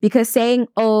Because saying,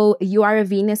 oh, you are a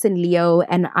Venus in Leo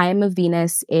and I am a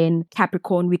Venus in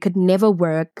Capricorn, we could never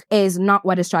work, is not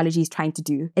what astrology is trying to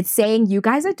do. It's saying you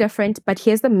guys are different, but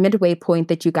here's the midway point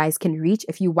that you guys can reach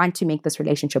if you want to make this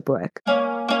relationship work.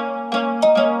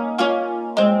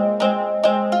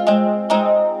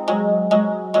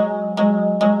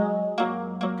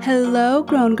 Hello,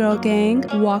 Grown Girl Gang.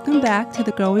 Welcome back to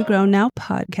the Girl We Grow Now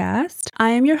podcast. I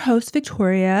am your host,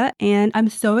 Victoria, and I'm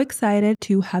so excited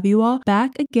to have you all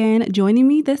back again joining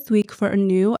me this week for a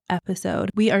new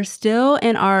episode. We are still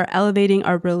in our Elevating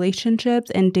Our Relationships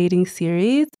and Dating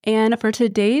series, and for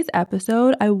today's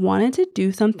episode, I wanted to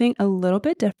do something a little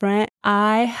bit different.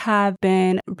 I have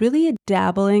been really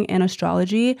dabbling in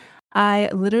astrology. I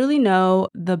literally know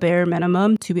the bare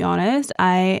minimum, to be honest.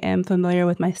 I am familiar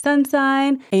with my sun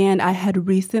sign, and I had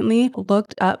recently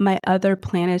looked up my other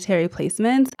planetary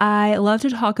placements. I love to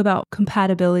talk about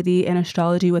compatibility in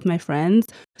astrology with my friends,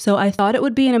 so I thought it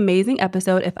would be an amazing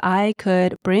episode if I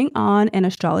could bring on an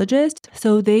astrologist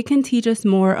so they can teach us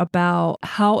more about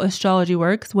how astrology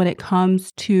works when it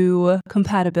comes to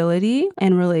compatibility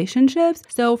and relationships.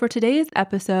 So for today's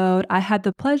episode, I had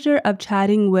the pleasure of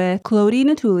chatting with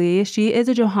Tlhodi. She is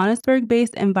a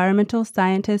Johannesburg-based environmental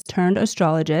scientist turned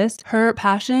astrologist. Her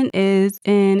passion is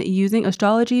in using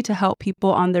astrology to help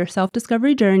people on their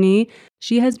self-discovery journey.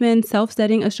 She has been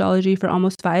self-studying astrology for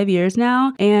almost 5 years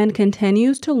now and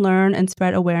continues to learn and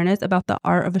spread awareness about the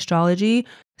art of astrology.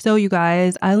 So you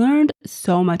guys, I learned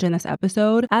so much in this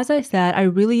episode. As I said, I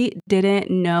really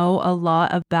didn't know a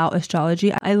lot about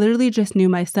astrology. I literally just knew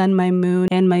my sun, my moon,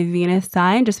 and my Venus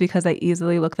sign just because I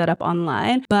easily looked that up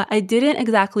online. But I didn't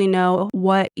exactly know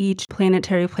what each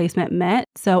planetary placement meant.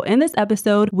 So in this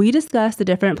episode, we discussed the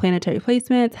different planetary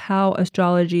placements, how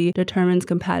astrology determines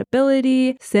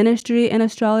compatibility, synastry in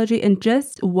astrology, and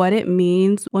just what it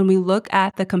means when we look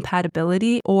at the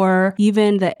compatibility or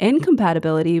even the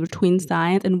incompatibility between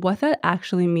signs and what that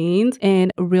actually means in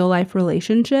real life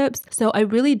relationships. So I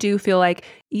really do feel like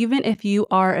even if you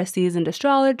are a seasoned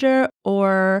astrologer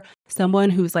or someone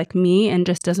who's like me and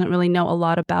just doesn't really know a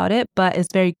lot about it, but is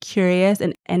very curious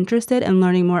and interested in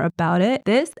learning more about it,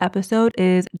 this episode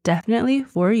is definitely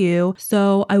for you.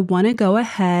 So I want to go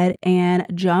ahead and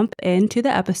jump into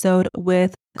the episode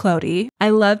with Tlhodi. I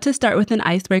love to start with an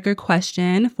icebreaker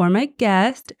question for my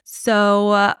guest.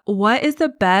 So what is the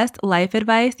best life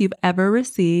advice you've ever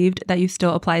received that you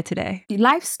still apply today?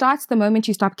 Life starts the moment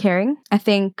you stop caring. I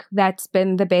think that's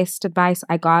been the best advice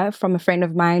I got from a friend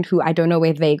of mine who I don't know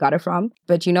where they got it from.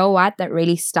 But you know what? That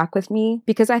really stuck with me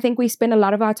because I think we spend a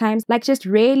lot of our times like just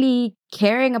really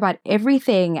caring about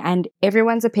everything and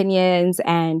everyone's opinions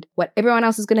and what everyone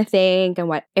else is going to think and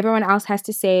what everyone else has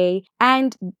to say.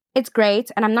 And it's great.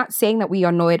 And I'm not saying that we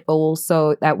are know-it-all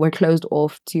so that we're closed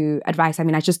off to advice. I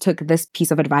mean, I just took this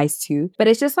piece of advice too. But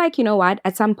it's just like, you know what?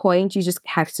 At some point, you just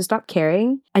have to stop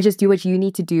caring and just do what you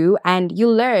need to do. And you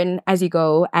learn as you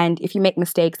go. And if you make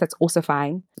mistakes, that's also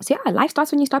fine. So yeah, life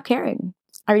starts when you stop caring.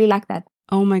 I really like that.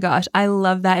 Oh my gosh, I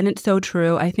love that. And it's so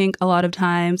true. I think a lot of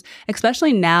times,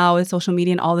 especially now with social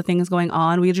media and all the things going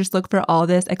on, we just look for all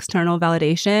this external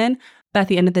validation. But at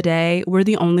the end of the day, we're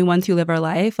the only ones who live our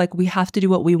life. Like, we have to do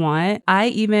what we want.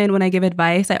 Even when I give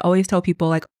advice, I always tell people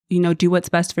like, do what's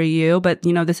best for you. But,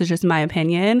 this is just my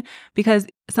opinion, because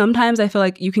sometimes I feel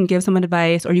like you can give someone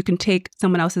advice or you can take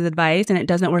someone else's advice and it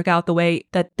doesn't work out the way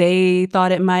that they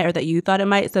thought it might or that you thought it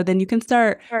might. So then you can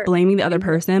start blaming the other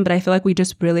person. But I feel like we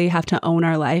just really have to own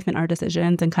our life and our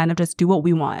decisions and kind of just do what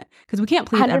we want because we can't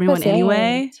please 100%. Everyone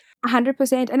anyway.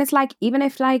 100%. And it's like, even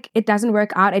if like it doesn't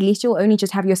work out, at least you'll only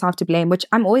just have yourself to blame, which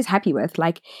I'm always happy with.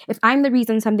 Like, if I'm the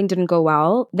reason something didn't go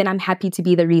well, then I'm happy to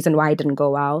be the reason why it didn't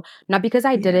go well. Not because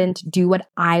I didn't do what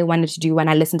I wanted to do when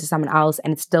I listened to someone else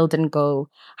and it still didn't go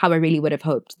how I really would have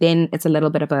hoped. Then it's a little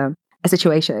bit of a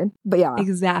situation. But yeah.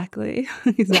 Exactly.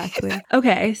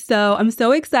 Okay, so I'm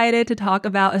so excited to talk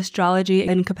about astrology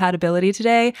and compatibility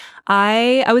today.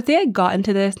 I would say I got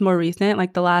into this more recent,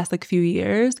 like the last few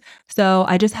years. So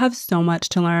I just have so much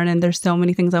to learn and there's so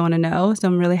many things I want to know. So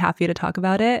I'm really happy to talk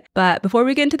about it. But before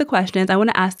we get into the questions, I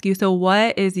want to ask you, so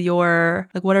what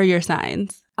are your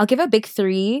signs? I'll give a big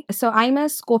 3. So I'm a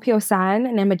Scorpio sun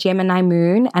and I'm a Gemini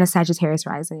moon and a Sagittarius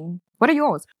rising. What are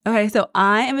yours? Okay, so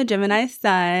I am a Gemini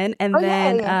sun and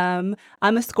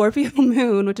I'm a Scorpio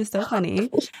moon, which is so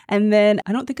funny. And then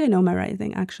I don't think I know my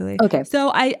rising actually. Okay.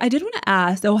 So I did want to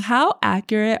ask, so how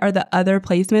accurate are the other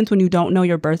placements when you don't know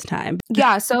your birth time?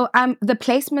 Yeah, so the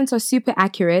placements are super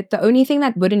accurate. The only thing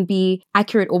that wouldn't be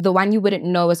accurate, or the one you wouldn't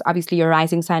know, is obviously your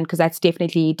rising sign, because that's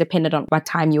definitely dependent on what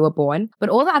time you were born. But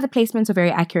all the other placements are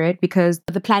very accurate. accurate because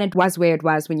the planet was where it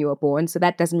was when you were born. So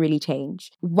that doesn't really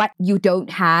change. What you don't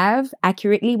have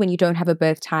accurately when you don't have a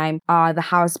birth time are the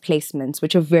house placements,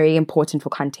 which are very important for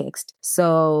context.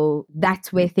 So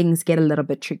that's where things get a little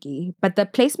bit tricky. But the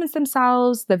placements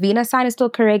themselves, the Venus sign is still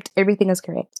correct. Everything is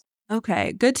correct.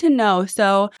 Okay, good to know.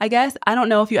 So I guess I don't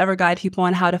know if you ever guide people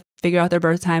on how to figure out their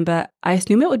birth time, but I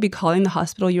assume it would be calling the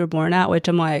hospital you were born at, which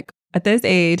I'm like, at this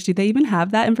age, do they even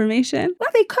have that information? Well,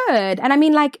 they could. And I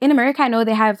mean, like in America,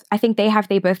 I think they have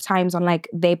their birth times on like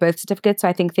their birth certificate. So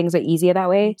I think things are easier that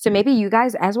way. So maybe you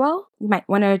guys as well, you might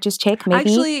want to just check maybe.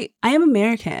 Actually, I am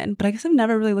American, but I guess I've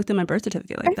never really looked at my birth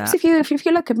certificate like that. So if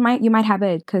you look, you might have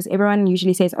it because everyone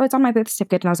usually says, oh, it's on my birth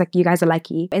certificate. And I was like, you guys are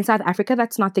lucky. In South Africa,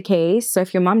 that's not the case. So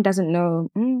if your mom doesn't know,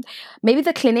 maybe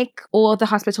the clinic or the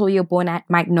hospital you're born at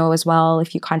might know as well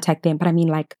if you contact them. But I mean,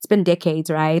 like, it's been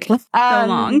decades, right? So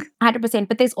long. 100%.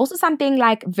 But there's also something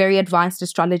like very advanced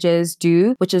astrologers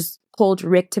do, which is called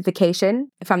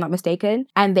rectification, if I'm not mistaken.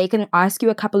 And they can ask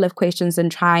you a couple of questions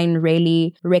and try and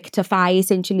really rectify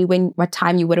essentially what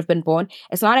time you would have been born.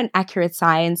 It's not an accurate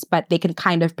science, but they can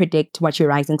kind of predict what your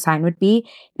rising sign would be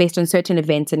based on certain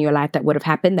events in your life that would have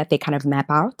happened that they kind of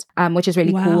map out, which is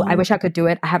really cool. I wish I could do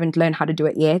it. I haven't learned how to do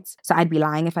it yet. So I'd be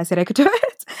lying if I said I could do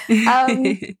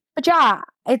it. But yeah,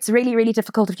 it's really, really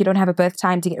difficult if you don't have a birth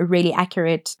time to get really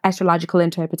accurate astrological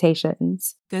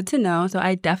interpretations. Good to know. So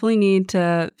I definitely need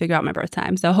to figure out my birth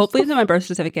time. So hopefully it's in my birth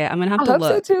certificate. I'm going to have to look.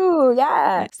 I hope so too.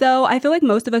 Yeah. So I feel like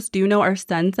most of us do know our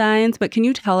sun signs, but can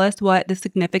you tell us what the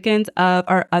significance of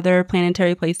our other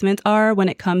planetary placements are when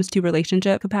it comes to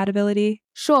relationship compatibility?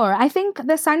 Sure. I think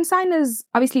the sun sign is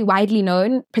obviously widely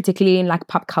known, particularly in like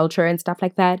pop culture and stuff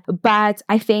like that. But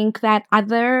I think that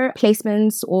other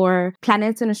placements or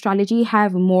planets in astrology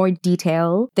have more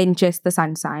detail than just the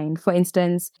sun sign. For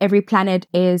instance, every planet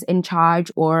is in charge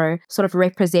or sort of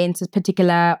represents a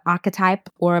particular archetype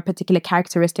or a particular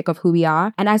characteristic of who we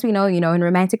are. And as we know, in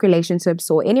romantic relationships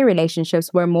or any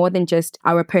relationships, we're more than just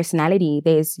our personality.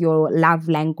 There's your love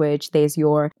language, there's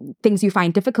your things you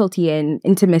find difficulty in,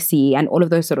 intimacy, and all of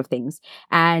those sort of things.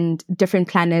 And different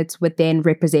planets would then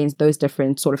represent those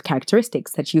different sort of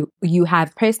characteristics that you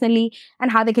have personally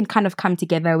and how they can kind of come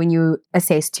together when you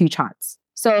assess two charts.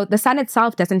 So the sun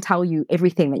itself doesn't tell you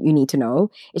everything that you need to know.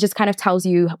 It just kind of tells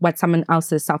you what someone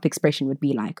else's self-expression would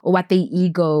be like or what the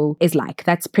ego is like.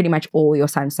 That's pretty much all your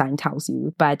sun sign tells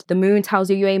you. But the moon tells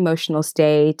you your emotional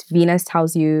state. Venus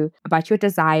tells you about your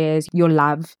desires, your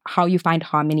love, how you find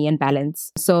harmony and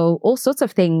balance. So all sorts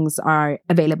of things are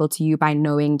available to you by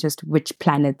knowing just which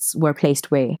planets were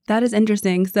placed where. That is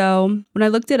interesting. So when I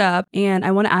looked it up, and I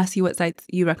want to ask you what sites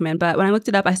you recommend, but when I looked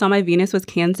it up, I saw my Venus was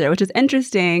Cancer, which is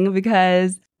interesting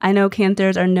because I know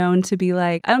Cancers are known to be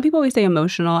like, people always say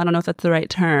emotional. I don't know if that's the right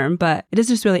term, but it is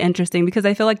just really interesting because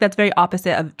I feel like that's very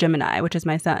opposite of Gemini, which is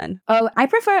my sun. Oh, I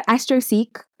prefer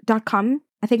astroseek.com.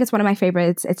 I think it's one of my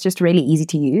favorites. It's just really easy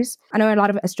to use. I know a lot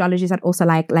of astrologers that also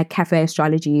like Cafe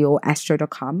Astrology or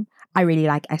astro.com. I really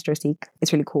like Astroseek.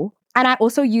 It's really cool. And I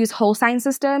also use whole sign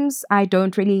systems. I'm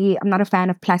not a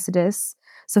fan of Placidus.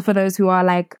 So for those who are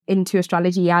like into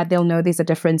astrology, yeah, they'll know there's a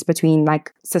difference between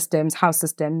like systems, house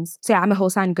systems. So yeah, I'm a whole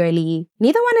sign girly.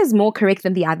 Neither one is more correct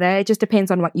than the other. It just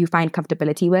depends on what you find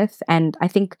comfortability with. And I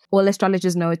think all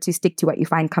astrologers know to stick to what you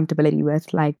find comfortability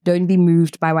with. Like, don't be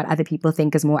moved by what other people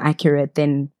think is more accurate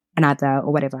than another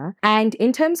or whatever. And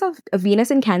in terms of a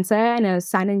Venus in Cancer and a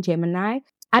Sun in Gemini,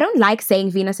 I don't like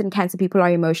saying Venus and Cancer people are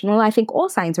emotional. I think all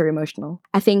signs are emotional.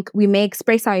 I think we may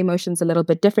express our emotions a little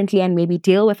bit differently and maybe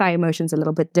deal with our emotions a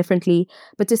little bit differently.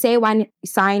 But to say one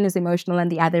sign is emotional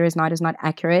and the other is not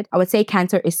accurate. I would say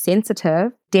Cancer is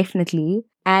sensitive, definitely.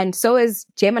 And so is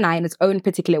Gemini in its own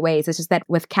particular ways. It's just that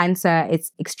with Cancer,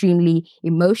 it's extremely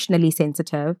emotionally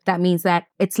sensitive. That means that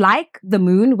it's like the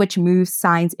moon, which moves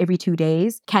signs every 2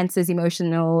 days. Cancer's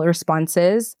emotional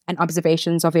responses and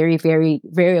observations are very, very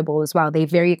variable as well. They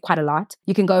vary quite a lot.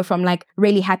 You can go from like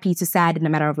really happy to sad in a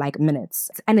matter of like minutes.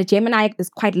 And a Gemini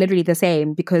is quite literally the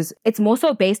same because it's more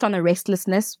so based on a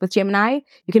restlessness with Gemini.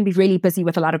 You can be really busy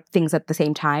with a lot of things at the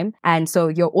same time. And so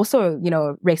you're also,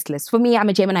 restless. For me, I'm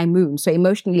a Gemini moon. So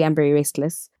emotionally, I'm very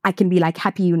restless. I can be like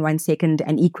happy in 1 second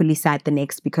and equally sad the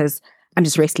next because I'm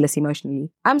just restless emotionally.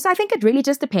 So I think it really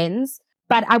just depends.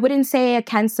 But I wouldn't say a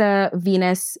Cancer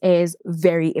Venus is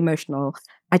very emotional.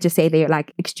 I just say they're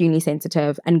like extremely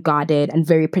sensitive and guarded and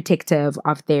very protective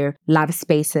of their love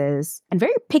spaces and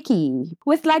very picky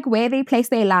with like where they place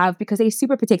their love because they're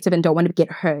super protective and don't want to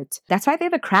get hurt. That's why they're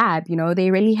the crab, you know,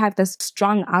 they really have this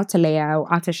strong outer layer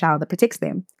or outer shell that protects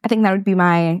them. I think that would be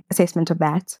my assessment of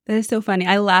that. That is so funny.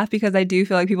 I laugh because I do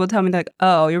feel like people tell me like,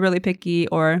 oh, you're really picky,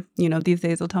 or, you know, these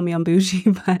days they'll tell me I'm bougie,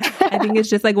 but I think it's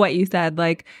just like what you said,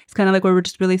 like, it's kind of like we're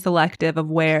just really selective of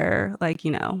where, like,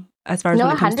 you know, as far as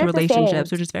when it comes to 100%.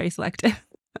 relationships, we're just very selective.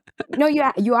 No,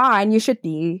 you are, and you should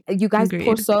be. You guys Agreed.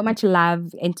 pour so much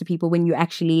love into people when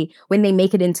they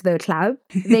make it into the club.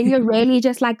 Then you're really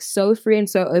just like so free and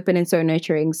so open and so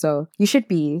nurturing. So you should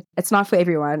be. It's not for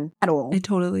everyone at all. I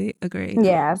totally agree.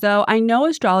 Yeah. So I know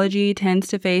astrology tends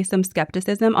to face some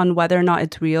skepticism on whether or not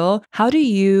it's real. How do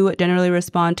you generally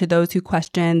respond to those who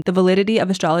question the validity of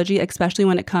astrology, especially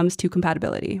when it comes to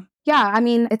compatibility? Yeah, I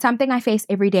mean, it's something I face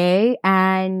every day.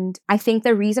 And I think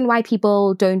the reason why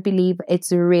people don't believe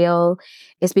it's real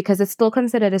is because it's still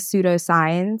considered a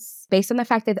pseudoscience based on the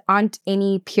fact that there aren't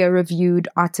any peer-reviewed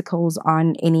articles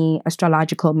on any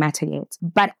astrological matter yet.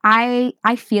 But I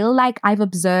feel like I've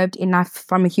observed enough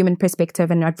from a human perspective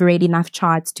and I've read enough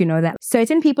charts to know that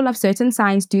certain people of certain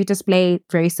signs do display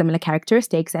very similar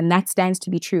characteristics, and that stands to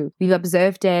be true. We've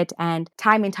observed it, and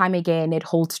time again, it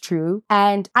holds true.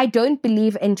 And I don't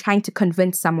believe in trying to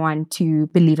convince someone to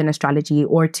believe in astrology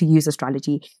or to use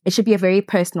astrology. It should be a very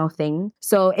personal thing.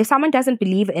 So if someone doesn't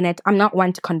believe in it, I'm not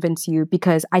one to convince you,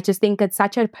 because I just think it's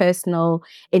such a personal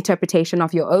interpretation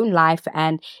of your own life.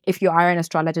 And if you are an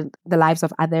astrologer, the lives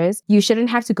of others, you shouldn't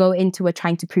have to go into it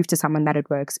trying to prove to someone that it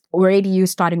works. Already you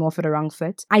starting off with a wrong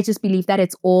foot. I just believe that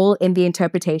it's all in the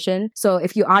interpretation. So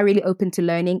if you are really open to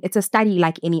learning, it's a study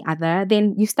like any other,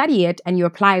 then you study it and you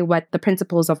apply what the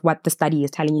principles of what the study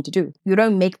is telling you to do. You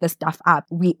don't make the stuff up.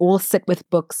 We all sit with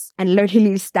books and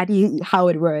literally study how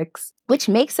it works, which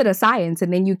makes it a science.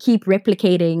 And then you keep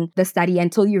replicating the study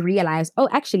until you realize, oh,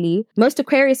 actually, most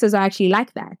Aquariuses are actually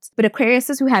like that. But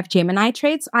Aquariuses who have Gemini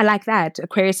traits are like that.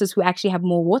 Aquariuses who actually have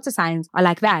more water signs are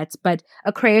like that. But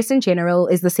Aquarius in general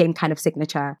is the same kind of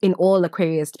signature in all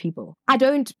Aquarius people. I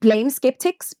don't blame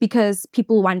skeptics because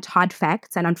people want hard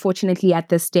facts. And unfortunately, at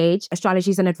this stage,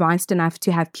 astrology isn't advanced enough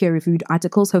to have peer-reviewed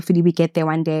articles. Hopefully we get there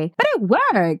one day. But it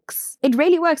works. It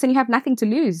really works. And you have nothing to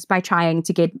lose by trying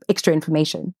to get extra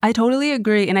information. I totally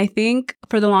agree. And I think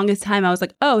for the longest time, I was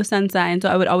like, oh, sun sign. So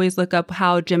I would always look up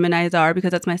how Geminis are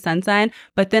because that's my sun sign.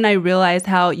 But then I realized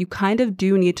how you kind of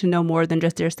do need to know more than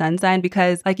just your sun sign,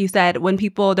 because like you said, when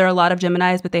there are a lot of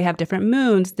Geminis, but they have different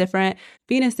moons, different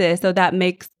Venuses. So that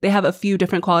they have a few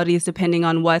different qualities depending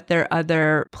on what their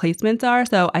other placements are.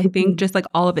 So I think just like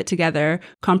all of it together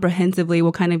comprehensively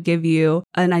will kind of give you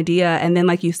an idea. And then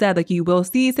like you said, like you will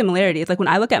see similarities. Like when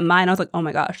I look at mine, I was like, oh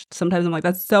my gosh, sometimes I'm like,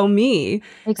 that's so me.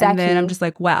 Exactly. And then I'm just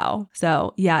like, wow.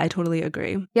 So yeah, I totally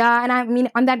agree. Yeah. And I mean,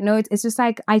 on that note, it's just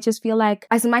like, I just feel like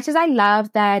as much as I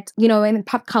love that, you know, in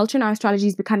pop culture now, astrology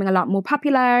is becoming a lot more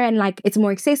popular and like it's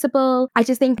more accessible. I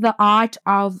just think the art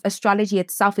of astrology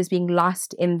itself is being lost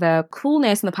in the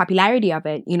coolness and the popularity of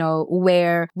it, you know,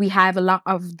 where we have a lot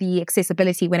of the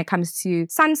accessibility when it comes to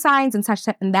sun signs and such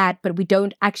and that, but we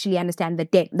don't actually understand the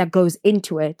depth that goes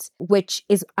into it, which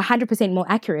is 100% more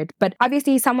accurate. But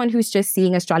obviously someone who's just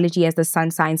seeing astrology as the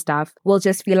sun sign stuff will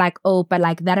just feel like, oh, but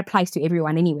like that applies to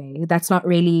everyone anyway. That's not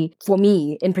really for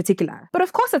me in particular. But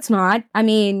of course it's not. I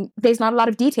mean, there's not a lot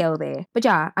of detail there. But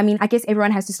yeah, I mean, I guess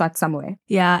everyone has to start somewhere.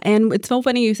 Yeah. And it's so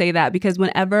funny you say that, because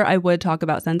whenever I would talk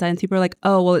about sun signs, people are like,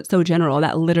 oh, well, it's so general.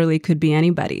 That literally could be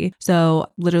anybody.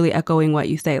 So literally echoing what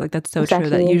you say, like that's so Exactly.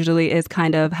 true. That usually is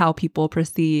kind of how people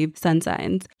perceive sun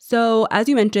signs. So as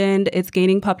you mentioned, it's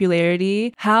gaining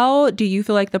popularity. How do you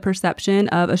feel like the perception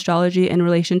of astrology in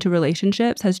relation to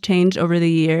relationships has changed over the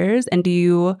years? And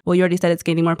you already said it's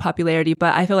gaining more popularity,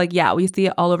 but I feel like, yeah, we see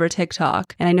it all over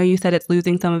TikTok. And I know you said it's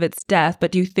losing some of its depth,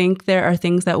 but do you think there are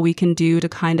things that we can do to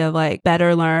kind of like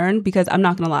better learn? Because I'm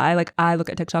not going to lie, like I look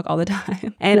at TikTok all the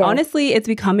time. And honestly, it's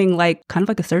becoming like kind of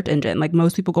like a search engine. Like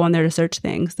most people go on there to search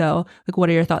things. So like, what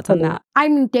are your thoughts on that?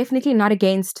 I'm definitely not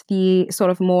against the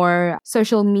sort of more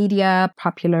social media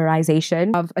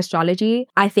popularization of astrology.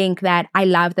 I think that I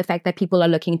love the fact that people are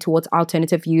looking towards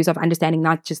alternative views of understanding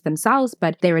not just themselves,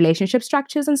 but their relationship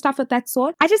structures and stuff of that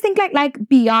sort. I just think like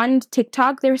beyond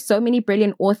TikTok, there are so many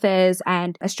brilliant authors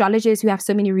and astrologers who have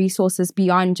so many resources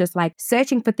beyond just like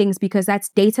searching for things, because that's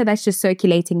data that's just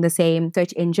circulating the same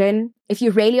search engine if you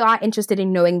really are interested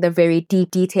in knowing the very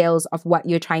deep details of what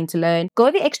you're trying to learn, go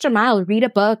the extra mile, read a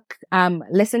book,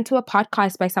 listen to a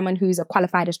podcast by someone who's a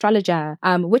qualified astrologer,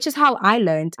 which is how I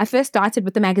learned. I first started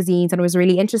with the magazines and it was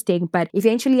really interesting, but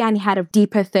eventually I had a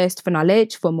deeper thirst for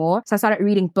knowledge, for more. So I started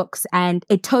reading books and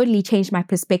it totally changed my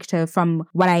perspective from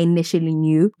what I initially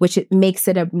knew, which it makes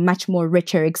it a much more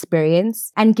richer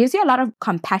experience and gives you a lot of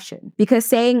compassion, because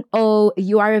saying, oh,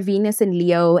 you are a Venus in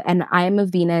Leo and I am a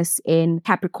Venus in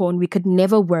Capricorn, we could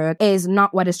never work, is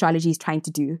not what astrology is trying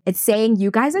to do. It's saying you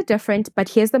guys are different, but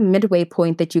here's the midway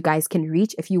point that you guys can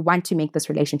reach if you want to make this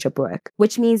relationship work,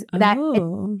 which means that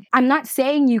I'm not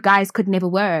saying you guys could never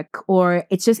work, or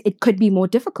it's just, it could be more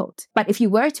difficult. But if you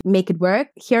were to make it work,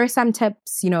 here are some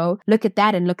tips, look at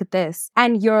that and look at this.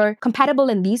 And you're compatible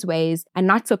in these ways and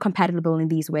not so compatible in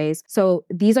these ways. So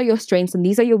these are your strengths and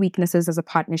these are your weaknesses as a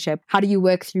partnership. How do you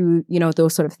work through,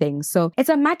 those sort of things? So it's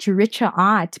a much richer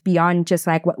art beyond just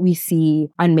like what we see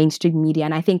on mainstream media.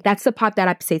 And I think that's the part that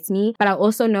upsets me. But I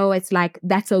also know it's like,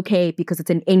 that's okay, because it's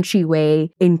an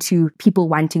entryway into people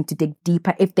wanting to dig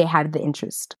deeper if they have the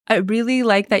interest. I really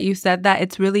like that you said that.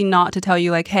 It's really not to tell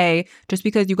you like, hey, just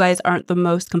because you guys aren't the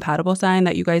most compatible sign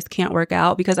that you guys can't work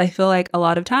out, because I feel like a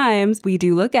lot of times we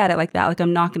do look at it like that. Like,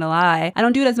 I'm not going to lie. I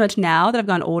don't do it as much now that I've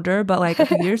gotten older, but like a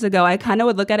few years ago, I kind of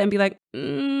would look at it and be like,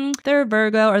 they're a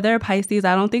Virgo or they're a Pisces.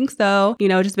 I don't think so.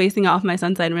 Just basing it off my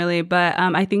sun sign really. But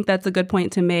I think that's a good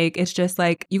point to make. It's just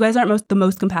like, you guys aren't the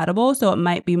most compatible, so it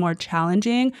might be more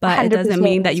challenging, but it doesn't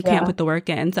mean that you can't put the work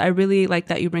in. So I really like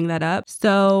that you bring that up.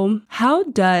 So how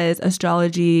does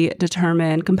astrology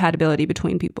determine compatibility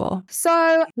between people?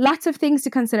 So lots of things to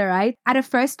consider, right? At a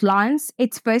first glance,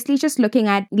 it's firstly just looking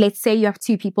at, let's say you have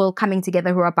two people coming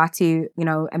together who are about to,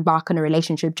 embark on a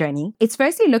relationship journey. It's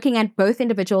firstly looking at both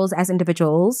individuals as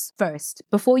individuals first.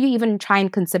 Before you even try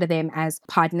and consider them as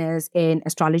partners in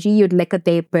astrology, you'd look at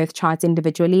their birth charts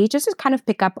individually, just to kind of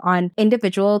pick up on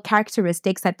individual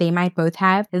characteristics that they might both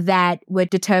have that would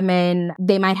determine,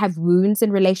 they might have wounds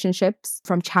in relationships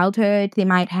from childhood. They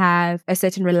might have a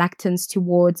certain reluctance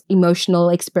towards emotional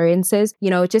experiences,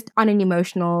 just on an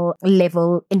emotional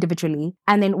level individually.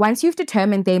 And then once you've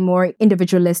determined their more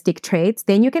individualistic traits,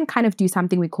 then you can kind of do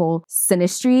something we call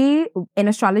synastry in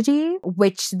astrology,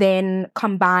 which then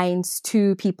combines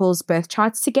two people's birth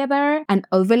charts together and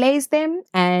overlays them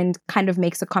and kind of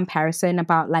makes a comparison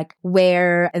about like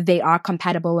where they are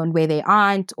compatible and where they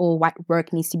aren't, or what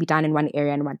work needs to be done in one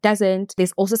area and what doesn't.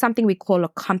 There's also something we call a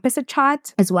composite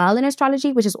chart as well in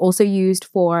astrology, which is also used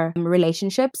for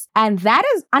relationships. And that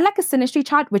is, unlike a synastry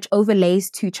chart, which overlays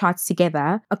two charts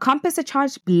together, a composite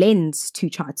chart blends two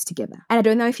charts together. And I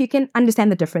don't know if you can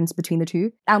understand the difference between the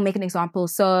two. I'll make an example.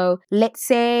 So let's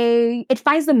say it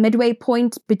finds the midway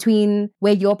point between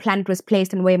where your planet was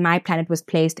placed and where my planet was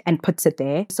placed and puts it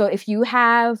there. So if you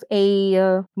have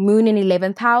a moon in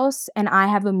 11th house and I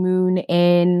have a moon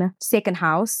in 2nd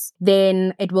house,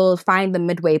 then it will find the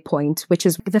midway point, which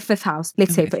is the 5th house,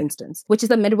 let's say, for instance, which is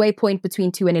the midway point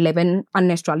between 2 and 11 on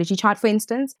an astrology chart, for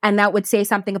instance. And that would say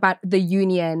something about the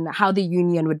union, how the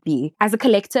union would be. As a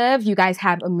collective, you guys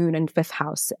have a moon in 5th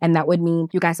house, and that would mean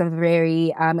you guys have a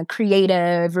very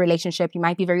creative relationship. You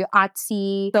might be very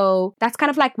artsy. So that's kind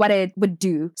of like what it would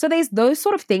do. So there's those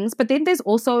sort of things. But then there's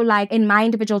also like in my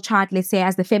individual chart, let's say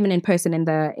as the feminine person in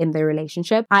the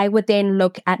relationship, I would then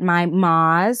look at my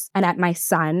Mars and at my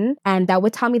Sun, and that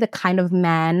would tell me the kind of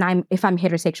man if I'm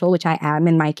heterosexual, which I am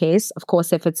in my case. Of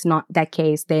course, if it's not that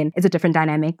case, then it's a different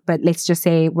dynamic. But let's just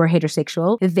say we're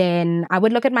heterosexual. Then I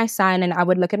would look at my Sun and I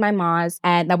would look at my Mars,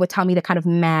 and that would tell me the kind of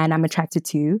man I'm attracted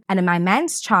to. And in my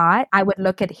man's chart, I would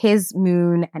look at his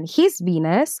moon and his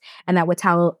Venus, and that would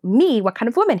tell me what kind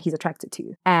of woman he's attracted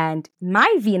to. And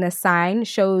my Venus sign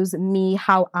shows me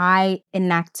how I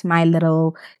enact my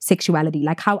little sexuality,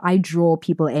 like how I draw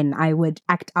people in. I would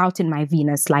act out in my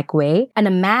Venus-like way, and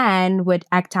a man would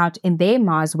act out in their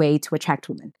Mars way to attract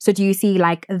women. So do you see,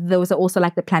 like, those are also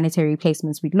like the planetary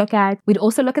placements we'd look at. We'd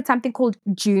also look at something called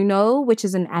Juno, which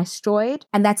is an asteroid,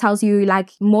 and that tells you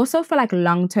like more so for like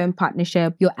long-term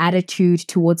partnership, your attitude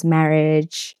towards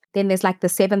marriage. Then there's like the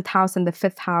 7th house and the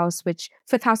 5th house, which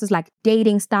 5th house is like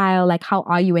dating style, like how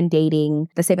are you in dating?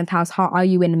 The 7th house, how are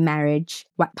you in marriage?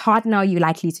 What partner are you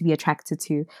likely to be attracted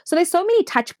to? So there's so many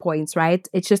touch points, right?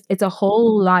 It's a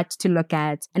whole lot to look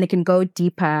at, and it can go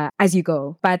deeper as you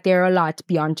go. But there are a lot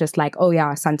beyond just like, oh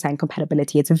yeah, sun sign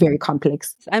compatibility. It's very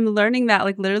complex. I'm learning that,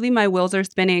 like, literally my wheels are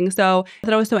spinning. So I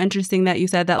thought it was so interesting that you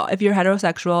said that if you're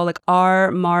heterosexual, like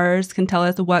our Mars can tell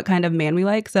us what kind of man we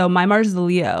like. So my Mars is a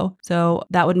Leo. So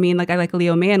that would mean like I like a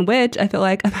Leo man, which I feel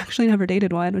like I've actually never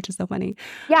dated one, which is so funny.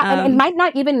 Yeah, and it might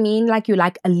not even mean like you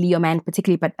like a Leo man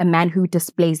particularly, but a man who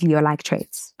displays Leo-like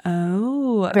traits.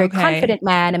 Oh, Very confident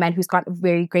man, a man who's got a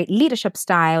very great leadership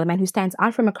style, a man who stands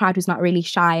out from a crowd, who's not really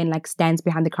shy and like stands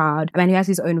behind the crowd, a man who has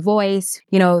his own voice,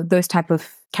 you know, those type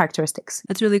of characteristics.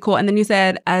 That's really cool. And then you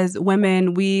said as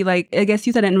women, we like, I guess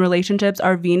you said in relationships,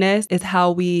 our Venus is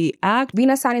how we act.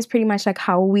 Venus sign is pretty much like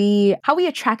how we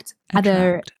attract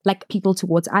other like people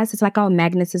towards us. It's like our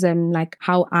magnetism, like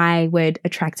how I would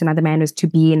attract another man is to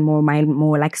be in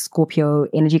more like Scorpio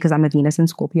energy because I'm a Venus in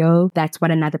Scorpio. That's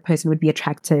what another person would be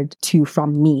attracted to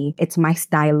from me. It's my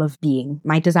style of being,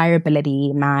 my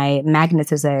desirability, my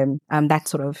magnetism, that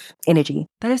sort of energy.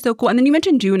 That is so cool. And then you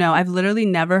mentioned Juno. I've literally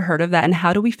never heard of that. And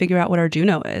how do we figure out what our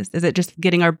Juno is? Is it just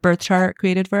getting our birth chart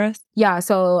created for us? Yeah.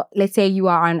 So let's say you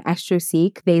are on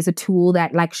AstroSeek. There's a tool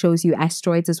that like shows you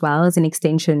asteroids as well as an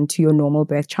extension to your normal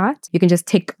birth chart. You can just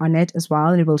tick on it as well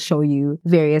and it will show you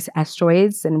various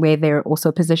asteroids and where they're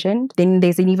also positioned. Then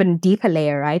there's an even deeper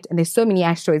layer, right? And there's so many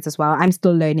asteroids as well. I'm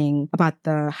still learning about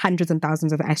the hundreds and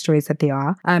thousands of asteroids that there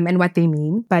are and what they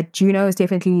mean. But Juno has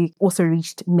definitely also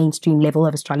reached mainstream level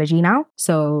of astrology now.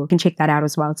 So you can check that out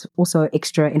as well. It's also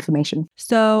extra information.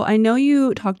 So I know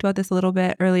you talked about this a little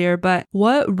bit earlier, but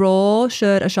what role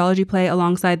should astrology play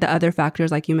alongside the other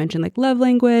factors like you mentioned, like love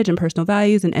language and personal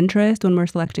values and interest when we're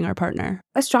selecting our partner?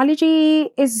 Astrology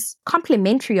is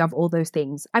complementary of all those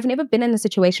things. I've never been in a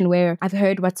situation where I've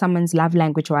heard what someone's love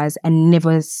language was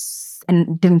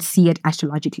and didn't see it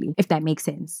astrologically, if that makes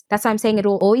sense. That's why I'm saying it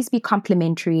will always be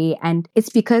complementary. And it's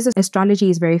because astrology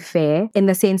is very fair in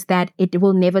the sense that it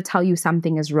will never tell you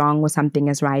something is wrong or something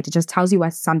is right. It just tells you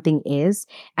what something is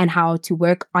and how to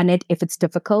work on it if it's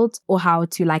difficult or how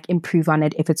to like improve on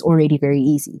it if it's already very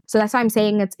easy. So that's why I'm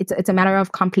saying it's a matter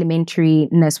of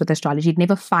complementariness with astrology. It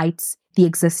never fights the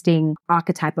existing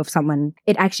archetype of someone.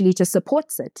 It actually just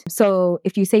supports it. So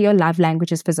if you say your love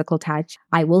language is physical touch,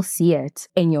 I will see it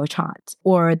in your chart.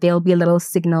 Or there'll be little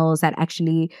signals that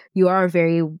actually you are a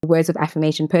very words of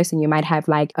affirmation person. You might have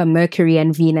like a Mercury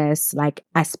and Venus like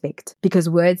aspect because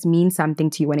words mean something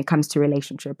to you when it comes to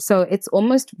relationships. So it's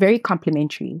almost very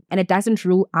complementary and it doesn't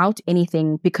rule out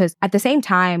anything because at the same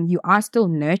time, you are still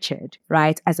nurtured,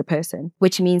 right, as a person,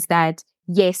 which means that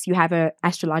yes, you have an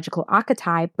astrological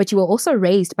archetype, but you were also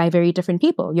raised by very different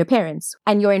people, your parents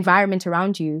and your environment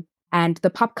around you and the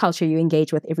pop culture you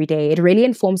engage with every day. It really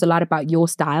informs a lot about your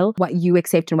style, what you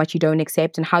accept and what you don't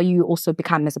accept, and how you also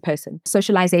become as a person.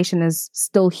 Socialization is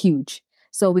still huge.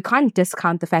 So we can't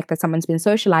discount the fact that someone's been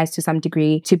socialized to some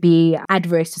degree to be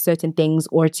adverse to certain things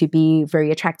or to be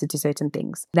very attracted to certain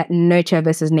things. That nurture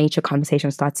versus nature conversation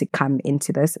starts to come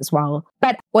into this as well.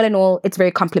 But all in all, it's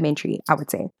very complementary, I would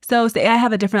say. So say I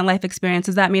have a different life experience.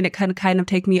 Does that mean it can kind of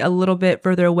take me a little bit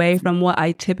further away from what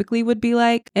I typically would be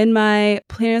like in my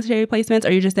planetary placements? Or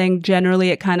are you just saying generally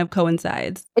it kind of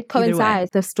coincides? It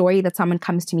coincides. The story that someone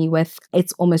comes to me with,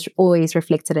 it's almost always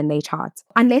reflected in their chart.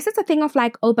 Unless it's a thing of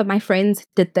like, oh, but my friends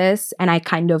did this and I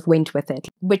kind of went with it,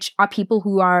 which are people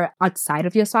who are outside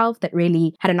of yourself that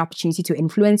really had an opportunity to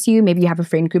influence you. Maybe you have a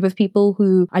friend group of people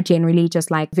who are generally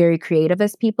just like very creative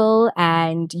as people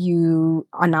and you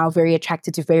are now very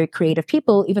attracted to very creative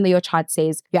people, even though your chart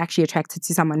says you're actually attracted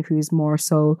to someone who's more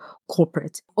so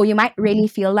corporate. Or you might really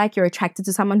feel like you're attracted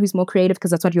to someone who's more creative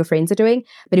because that's what your friends are doing,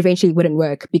 but eventually it wouldn't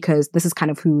work because this is kind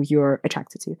of who you're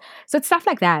attracted to. So it's stuff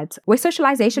like that where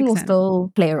socialization will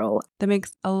still play a role. That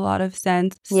makes a lot of sense.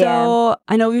 Yeah. So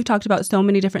I know we've talked about so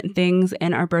many different things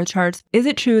in our birth charts. Is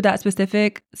it true that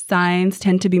specific signs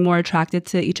tend to be more attracted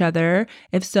to each other?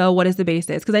 If so, what is the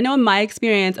basis? Because I know in my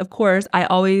experience, of course, I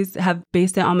always have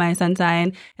based it on my sun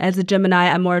sign. As a Gemini,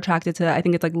 I'm more attracted to, I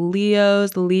think it's like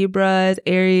Leos, Libras,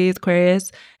 Aries,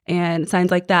 Aquarius, and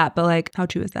signs like that. But like, how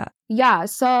true is that? Yeah,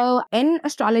 so in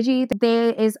astrology,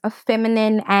 there is a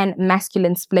feminine and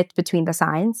masculine split between the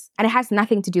signs, and it has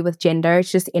nothing to do with gender. It's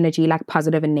just energy, like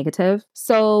positive and negative.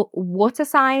 So water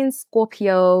signs,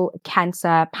 Scorpio,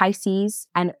 Cancer, Pisces,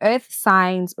 and earth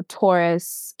signs,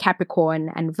 Taurus,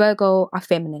 Capricorn, and Virgo are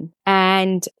feminine.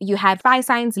 And you have fire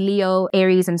signs, Leo,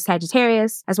 Aries, and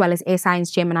Sagittarius, as well as air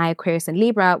signs, Gemini, Aquarius, and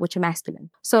Libra, which are masculine.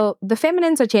 So the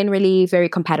feminines are generally very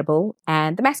compatible,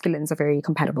 and the masculines are very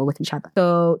compatible with each other.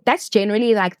 So that's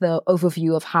generally like the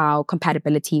overview of how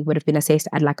compatibility would have been assessed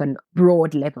at like a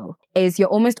broad level. Is you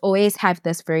almost always have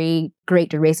this very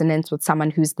great resonance with someone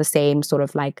who's the same sort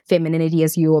of like femininity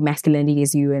as you or masculinity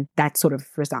as you, and that sort of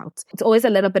result. It's always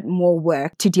a little bit more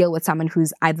work to deal with someone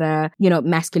who's either, you know,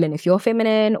 masculine if you're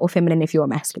feminine or feminine if you're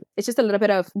masculine. It's just a little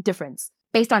bit of difference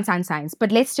based on sun signs.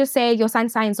 But let's just say your sun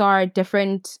signs are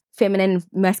different feminine,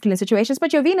 masculine situations,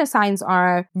 but your Venus signs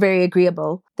are very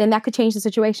agreeable, then that could change the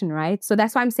situation, right? So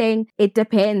that's why I'm saying it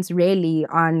depends really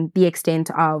on the extent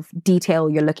of detail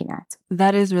you're looking at.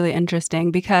 That is really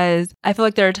interesting because I feel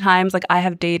like there are times like I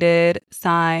have dated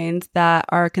signs that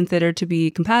are considered to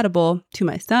be compatible to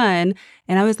my sun.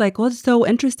 And I was like, well, it's so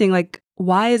interesting. Like,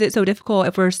 why is it so difficult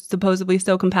if we're supposedly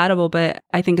so compatible? But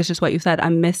I think it's just what you said.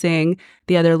 I'm missing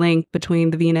the other link between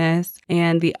the Venus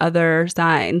and the other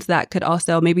signs that could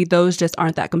also, maybe those just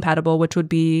aren't that compatible, which would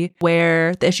be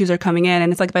where the issues are coming in.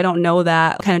 And it's like, if I don't know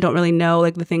that, I kind of don't really know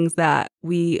like the things that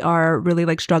we are really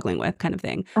like struggling with kind of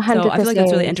thing. 100%. So I feel like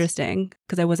that's really interesting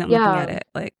because I wasn't looking at it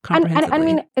like comprehensively. And I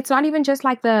mean, it's not even just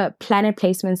like the planet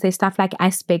placements. There's stuff like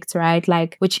aspects, right?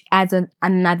 Like, which adds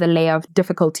another layer of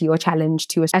difficulty or challenge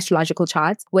to astrological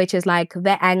charts, which is like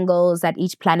the angles that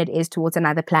each planet is towards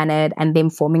another planet and them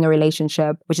forming a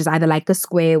relationship, which is either like a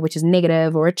square, which is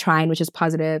negative, or a trine, which is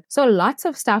positive. So lots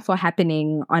of stuff are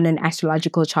happening on an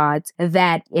astrological chart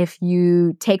that if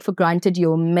you take for granted,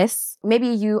 you'll miss. Maybe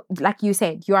you, like you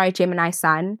said, you are a Gemini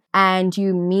sun and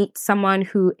you meet someone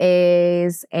who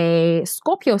is a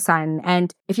Scorpio sun.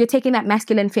 And if you're taking that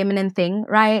masculine, feminine thing,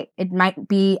 right, it might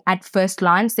be at first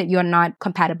glance that you're not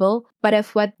compatible. But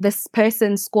if what this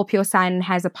person's Scorpio sun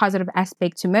has a positive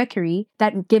aspect to Mercury,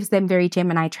 that gives them very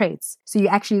Gemini traits. So you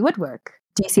actually would work.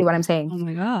 Do you see what I'm saying? Oh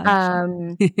my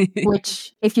gosh.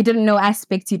 Which, if you didn't know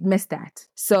aspects, you'd miss that.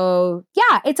 So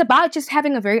yeah, it's about just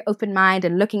having a very open mind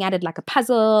and looking at it like a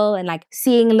puzzle and like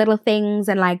seeing little things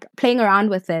and like playing around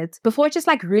with it before just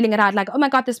like ruling it out like, oh my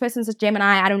God, this person's a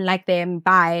Gemini, I don't like them,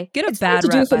 bye. Get a bad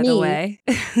rep, by the way.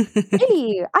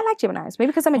 Really, I like Geminis. Maybe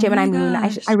because I'm a Gemini moon.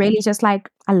 I really just like,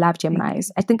 I love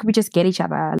Geminis. I think we just get each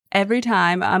other. Every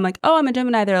time I'm like, oh, I'm a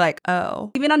Gemini, they're like,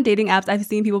 oh. Even on dating apps, I've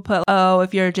seen people put, oh,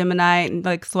 if you're a Gemini,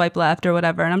 like swipe left or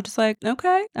whatever. And I'm just like,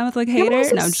 okay. I was like, hater.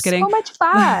 No, I'm just kidding. So much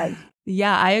fun.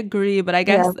 Yeah, I agree. But I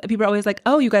guess people are always like,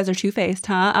 oh, you guys are two-faced,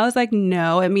 huh? I was like,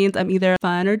 no, it means I'm either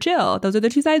fun or Jill. Those are the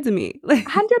two sides of me. 100%.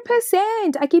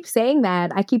 I keep saying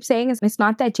that. I keep saying it's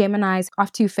not that Geminis are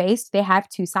two-faced. They have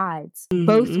two sides,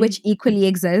 both which equally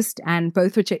exist and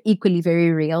both which are equally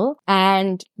very real.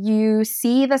 And you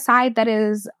see the side that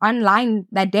is online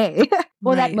that day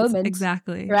or that moment.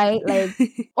 Exactly. Right? Like,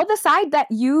 or the side that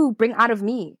you bring out of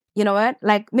me. You know what?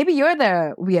 Like, maybe you're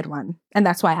the weird one. And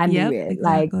that's why I'm the weird.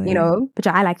 Exactly. Like, you know, but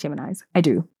I like Geminis. I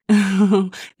do.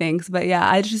 Thanks. But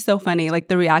yeah, it's just so funny, like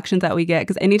the reactions that we get.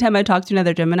 Because anytime I talk to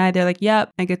another Gemini, they're like,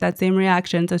 yep, I get that same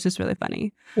reaction. So it's just really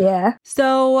funny. Yeah.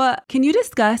 So can you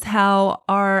discuss how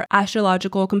our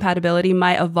astrological compatibility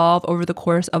might evolve over the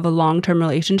course of a long-term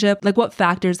relationship? Like what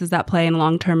factors does that play in a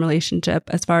long-term relationship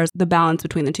as far as the balance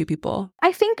between the two people?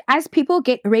 I think as people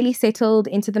get really settled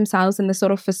into themselves and the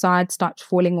sort of facade starts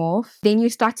falling off, then you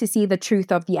start to see the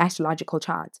truth of the astrological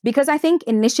chart. Because I think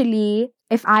initially,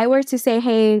 if I were to say,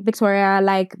 hey, Victoria,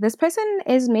 like this person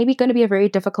is maybe going to be a very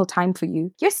difficult time for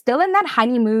you. You're still in that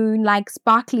honeymoon, like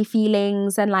sparkly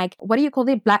feelings and like, what do you call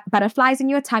it? Butterflies in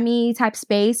your tummy type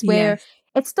space where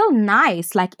it's still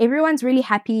nice. Like everyone's really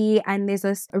happy and there's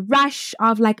this rush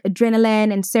of like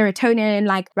adrenaline and serotonin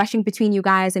like rushing between you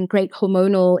guys and great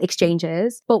hormonal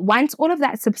exchanges. But once all of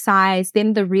that subsides,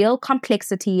 then the real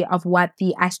complexity of what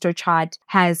the astro chart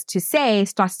has to say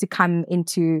starts to come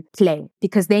into play,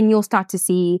 because then you'll start to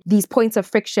see these points of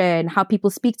friction, how people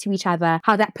speak to each other,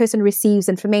 how that person receives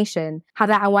information, how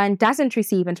that one doesn't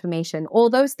receive information, all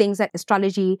those things that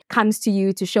astrology comes to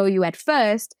you to show you at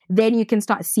first, then you can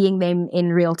start seeing them in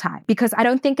real time. Because I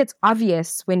don't think it's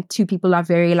obvious when two people are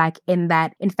very like in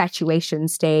that infatuation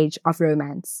stage of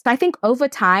romance. So I think over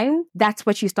time, that's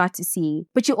what you start to see.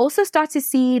 But you also start to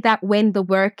see that when the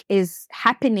work is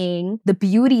happening, the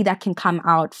beauty that can come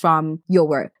out from your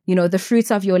work, you know, the fruits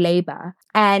of your labor,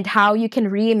 and how you can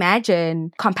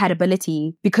reimagine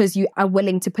compatibility because you are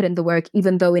willing to put in the work,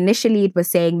 even though initially it was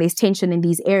saying there's tension in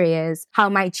these areas. How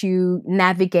might you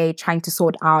navigate trying to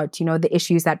sort out, you know, the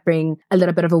issues that bring a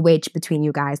little bit of a wedge between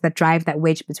you guys, that drive that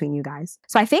wedge between you guys?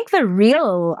 So I think the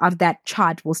real of that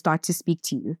chart will start to speak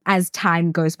to you as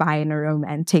time goes by in a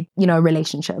romantic, you know,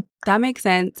 relationship. That makes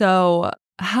sense. So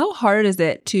how hard is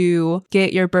it to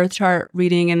get your birth chart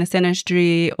reading in the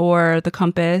synastry or the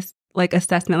compass, like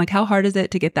assessment? Like how hard is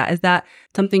it to get that? Is that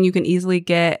something you can easily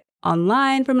get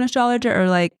online from an astrologer, or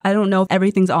like, I don't know if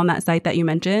everything's on that site that you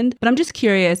mentioned, but I'm just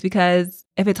curious because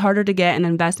if it's harder to get an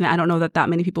investment, I don't know that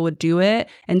many people would do it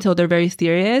until they're very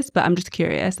serious, but I'm just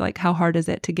curious, like how hard is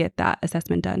it to get that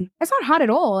assessment done? It's not hard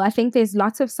at all. I think there's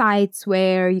lots of sites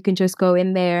where you can just go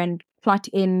in there and plot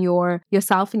in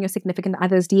yourself and your significant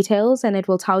other's details, and it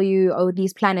will tell you, oh,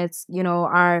 these planets,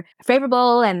 are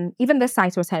favorable. And even this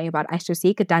site was telling you about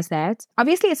AstroSeek, it does that.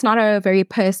 Obviously, it's not a very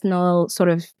personal sort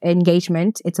of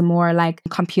engagement. It's a more like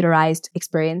computerized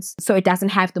experience. So it doesn't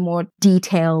have the more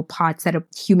detailed parts that a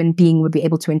human being would be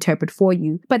able to interpret for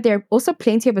you. But there are also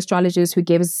plenty of astrologers who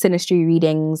give synastry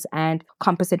readings and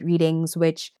composite readings,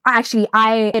 which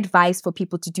I advise for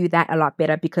people to do that a lot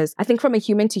better, because I think from a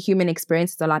human to human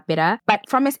experience, it's a lot better. But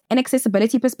from an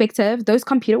accessibility perspective, those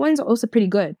computer ones are also pretty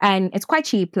good. And it's quite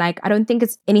cheap. Like, I don't think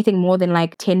it's anything more than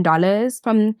like $10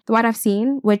 from what I've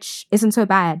seen, which isn't so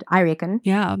bad, I reckon.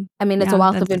 Yeah. I mean, it's a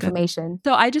wealth of information.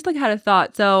 So I just had a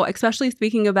thought. So especially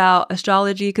speaking about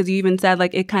astrology, because you even said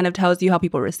it kind of tells you how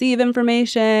people receive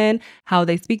information, how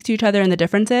they speak to each other and the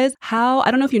differences. I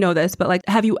don't know if you know this, but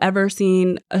have you ever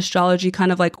seen astrology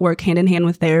kind of work hand in hand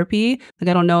with therapy? I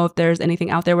don't know if there's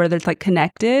anything out there where there's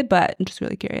connected, but I'm just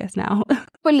really curious now.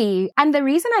 Fully. And the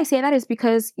reason I say that is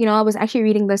because, I was actually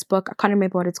reading this book. I can't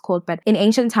remember what it's called, but in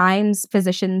ancient times,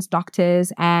 physicians,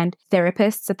 doctors, and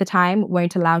therapists at the time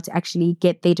weren't allowed to actually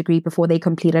get their degree before they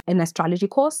completed an astrology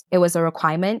course. It was a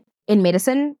requirement in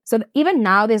medicine. So even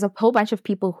now, there's a whole bunch of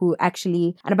people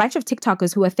and a bunch of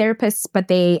TikTokers who are therapists, but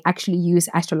they actually use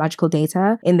astrological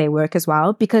data in their work as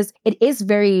well, because it is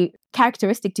very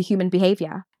characteristic to human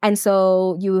behavior. And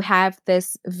so you have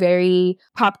this very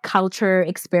pop culture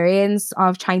experience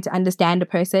of trying to understand a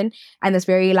person, and this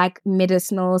very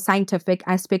medicinal, scientific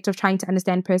aspect of trying to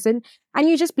understand a person. And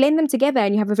you just blend them together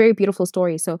and you have a very beautiful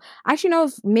story. So I actually know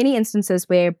of many instances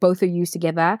where both are used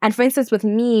together. And for instance, with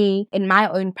me, in my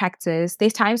own practice,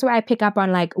 there's times where I pick up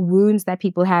on wounds that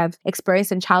people have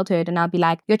experienced in childhood. And I'll be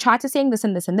like, your chart is saying this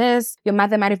and this and this. Your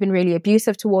mother might have been really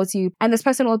abusive towards you. And this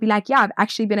person will be like, yeah, I've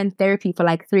actually been in therapy for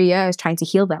 3 years trying to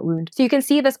heal that wound. So you can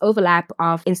see this overlap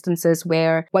of instances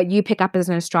where what you pick up as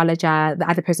an astrologer, the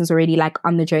other person's already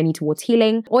on the journey towards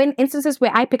healing. Or in instances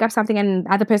where I pick up something and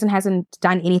the other person hasn't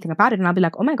done anything about it. And I'll be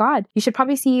like, oh my God, you should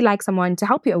probably see someone to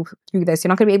help you through this. You're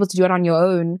not going to be able to do it on your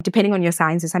own. Depending on your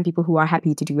signs, there's some people who are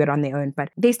happy to do it on their own. But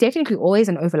there's definitely always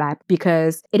an overlap,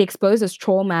 because it exposes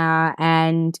trauma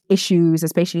and issues,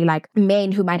 especially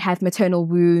men who might have maternal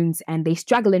wounds and they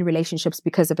struggle in relationships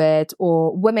because of it,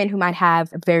 or women who might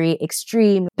have very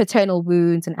extreme paternal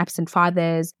wounds and absent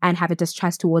fathers and have a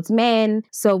distrust towards men.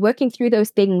 So working through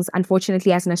those things,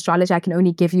 unfortunately, as an astrologer, I can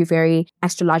only give you very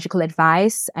astrological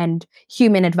advice and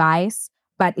human advice.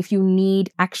 But if you need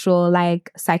actual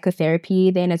psychotherapy,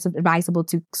 then it's advisable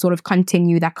to sort of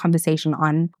continue that conversation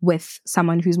on with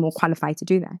someone who's more qualified to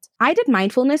do that. I did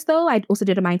mindfulness though. I also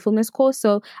did a mindfulness course.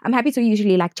 So I'm happy to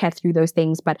usually chat through those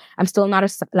things, but I'm still not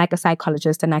a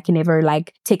psychologist, and I can never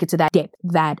take it to that depth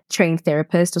that trained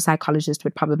therapist or psychologist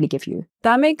would probably give you.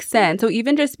 That makes sense. So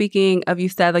even just speaking of, you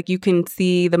said you can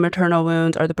see the maternal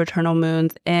wounds or the paternal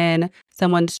wounds in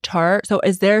someone's chart. So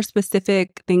is there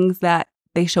specific things that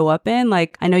they show up in? I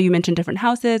know you mentioned different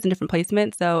houses and different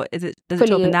placements. So does it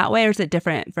show up in that way, or is it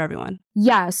different for everyone?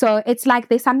 Yeah. So it's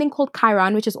there's something called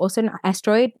Chiron, which is also an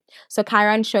asteroid. So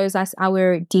Chiron shows us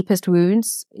our deepest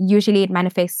wounds. Usually it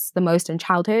manifests the most in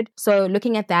childhood. So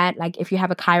looking at that, if you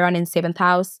have a Chiron in 7th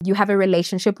house, you have a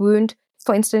relationship wound.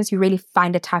 For instance, you really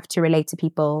find it tough to relate to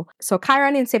people. So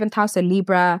Chiron in 7th house or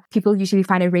Libra, people usually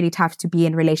find it really tough to be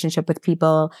in relationship with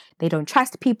people. They don't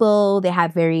trust people. They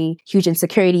have very huge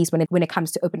insecurities when it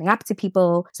comes to opening up to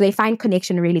people. So they find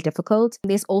connection really difficult.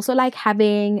 There's also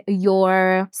having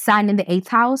your sun in the 8th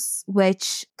house,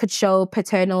 which could show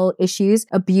paternal issues,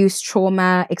 abuse,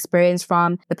 trauma, experience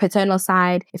from the paternal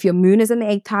side. If your moon is in the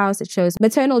 8th house, it shows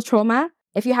maternal trauma.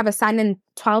 If you have a sun in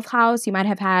 12th house, you might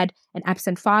have had an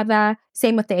absent father.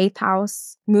 Same with the 8th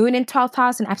house. Moon in 12th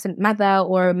house, an absent mother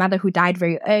or a mother who died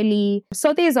very early.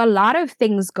 So there's a lot of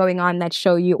things going on that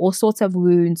show you all sorts of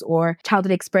wounds or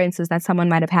childhood experiences that someone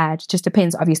might have had. Just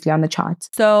depends, obviously, on the chart.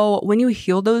 So when you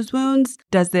heal those wounds,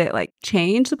 does it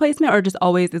change the placement, or just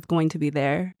always is going to be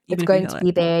there? It's going to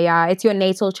be there, yeah. It's your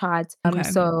natal chart. Okay.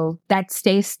 So that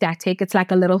stays static. It's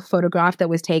a little photograph that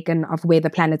was taken of where the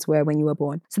planets were when you were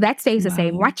born. So that stays the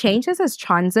same. What changes is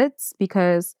transits,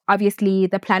 because obviously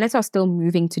the planets are still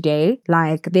moving today.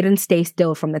 They didn't stay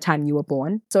still from the time you were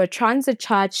born. So a transit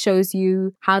chart shows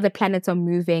you how the planets are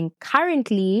moving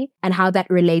currently and how that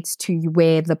relates to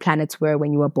where the planets were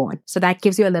when you were born. So that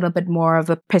gives you a little bit more of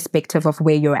a perspective of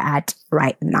where you're at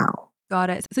right now. Got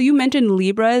it. So you mentioned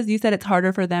Libras. You said it's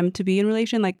harder for them to be in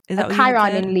relation. Like, is that what you had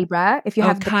Chiron said? in Libra. If you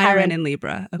have the Chiron in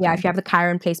Libra. Okay. Yeah, if you have the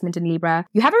Chiron placement in Libra,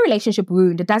 you have a relationship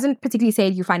wound. It doesn't particularly say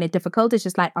you find it difficult. It's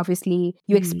just like, obviously,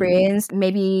 you experienced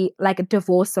maybe like a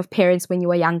divorce of parents when you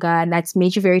were younger, and that's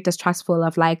made you very distrustful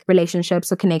of like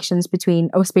relationships or connections between,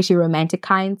 or especially romantic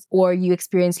kinds, or you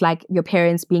experienced like your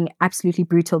parents being absolutely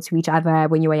brutal to each other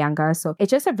when you were younger. So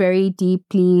it's just a very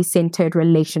deeply centered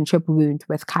relationship wound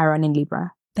with Chiron in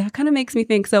Libra. That kind of makes me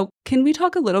think. So can we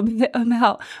talk a little bit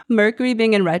about Mercury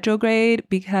being in retrograde?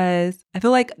 Because I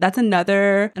feel like that's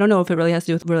another, I don't know if it really has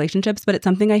to do with relationships, but it's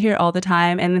something I hear all the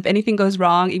time. And if anything goes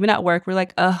wrong, even at work, we're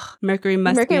like, ugh, Mercury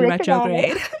must be in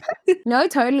retrograde. No,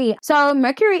 totally. So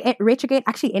Mercury retrograde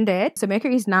actually ended. So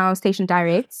Mercury is now station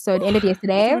direct. So it ended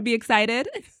yesterday. So we'd be excited.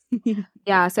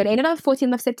 Yeah, so it ended on the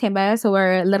 14th of September. So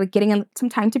we're getting some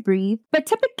time to breathe. But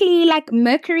typically, like,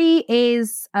 Mercury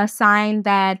is a sign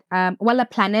that, a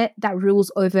planet that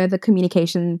rules over the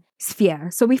communication sphere.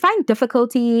 So we find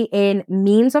difficulty in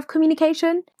means of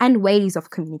communication and ways of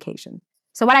communication.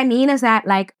 So what I mean is that,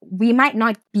 like, we might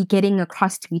not be getting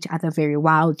across to each other very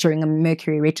well during a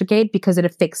Mercury retrograde because it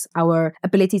affects our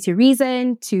ability to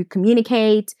reason, to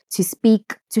communicate, to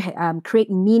speak, to create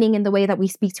meaning in the way that we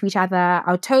speak to each other.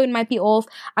 Our tone might be off.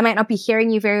 I might not be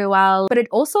hearing you very well. But it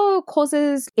also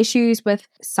causes issues with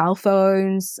cell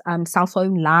phones, cell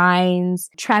phone lines,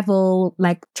 travel,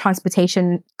 like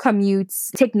transportation,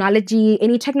 commutes, technology,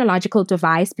 any technological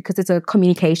device, because it's a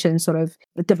communication sort of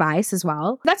device as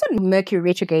well. That's when Mercury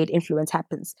retrograde influence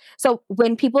happens. So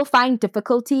when people find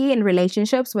difficulty in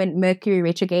relationships, when Mercury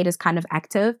retrograde is kind of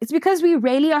active, it's because we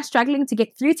really are struggling to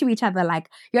get through to each other. Like,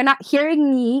 you're not hearing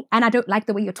me and I don't like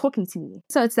the way you're talking to me.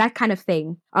 So it's that kind of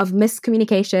thing of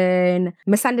miscommunication,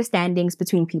 misunderstandings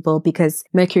between people because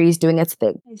Mercury is doing its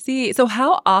thing. I see. So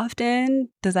how often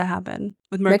does that happen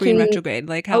with Mercury in retrograde?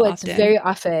 Like, how often? It's very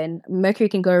often. Mercury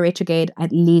can go retrograde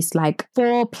at least like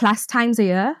 4+ times a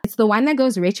year. It's the one that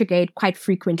goes retrograde quite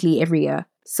frequently every year.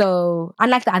 So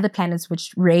unlike the other planets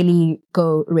which rarely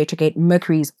go retrograde,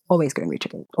 Mercury's always going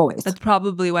retrograde, always. That's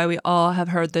probably why we all have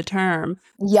heard the term.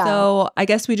 Yeah. So I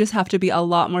guess we just have to be a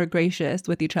lot more gracious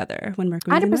with each other when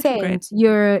Mercury's in retrograde.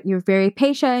 100%. You're very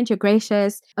patient, you're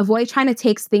gracious. Avoid trying to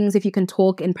text things if you can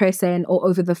talk in person or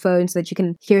over the phone so that you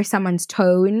can hear someone's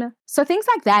tone. So things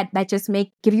like that just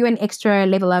give you an extra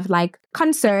level of like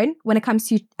concern when it comes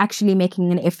to actually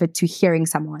making an effort to hearing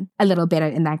someone a little better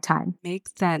in that time.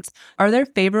 Makes sense. Are there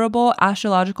favorable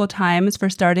astrological times for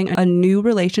starting a new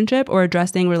relationship or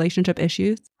addressing relationship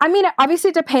issues? I mean, it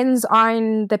obviously depends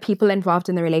on the people involved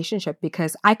in the relationship,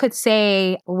 because I could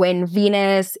say when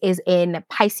Venus is in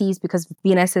Pisces, because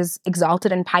Venus is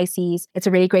exalted in Pisces, it's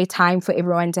a really great time for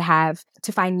everyone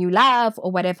to find new love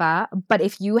or whatever. But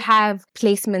if you have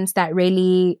placements that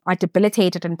really are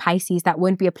debilitated in Pisces, that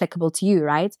won't be applicable to you,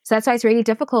 right? So that's why it's really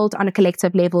difficult on a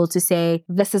collective level to say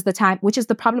this is the time, which is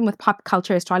the problem with pop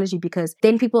culture astrology, because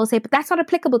then people will say, but that's not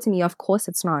applicable to me. Of course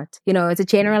it's not. You know, it's a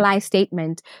generalized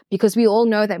statement because we all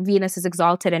know that Venus is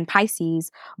exalted in Pisces,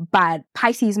 but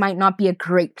Pisces might not be a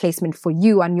great placement for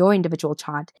you on your individual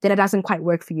chart. Then it doesn't quite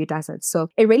work for you, does it? So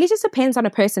it really just depends on a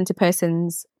person to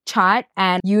person's chart,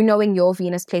 and you knowing your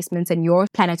Venus placements and your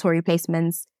planetary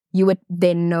placements, you would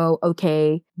then know,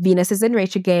 okay, Venus is in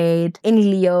retrograde, in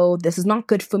Leo, this is not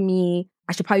good for me.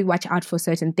 I should probably watch out for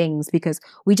certain things, because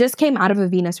we just came out of a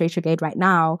Venus retrograde right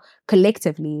now,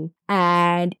 collectively,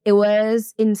 and it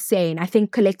was insane. I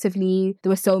think collectively, there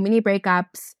were so many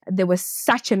breakups. There was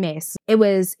such a mess. It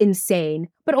was insane.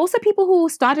 But also people who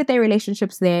started their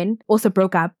relationships then also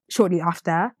broke up shortly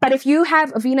after. But if you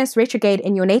have a Venus retrograde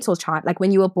in your natal chart, like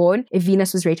when you were born, if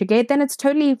Venus was retrograde, then it's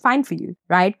totally fine for you,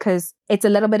 right? Because it's a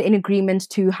little bit in agreement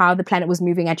to how the planet was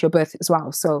moving at your birth as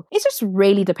well. So it just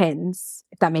really depends,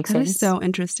 if that makes sense. That is so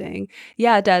interesting.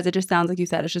 Yeah, it does. It just sounds like you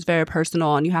said, it's just very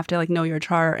personal, and you have to like know your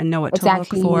chart and know what to look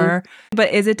for.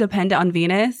 But is it dependent on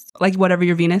Venus? Like whatever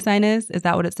your Venus sign is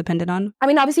that what it's dependent on? I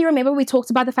mean, obviously, remember we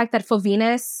talked about the fact that for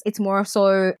Venus, it's more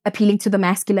so appealing to the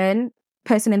masculine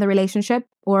person in the relationship,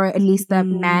 or at least the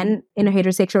man in a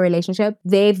heterosexual relationship.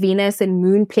 Their Venus and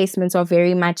moon placements are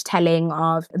very much telling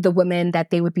of the women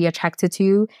that they would be attracted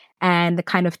to and the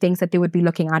kind of things that they would be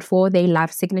looking out for, their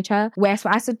love signature. Whereas for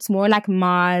us, it's more like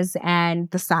Mars and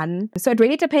the sun. So it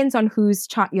really depends on whose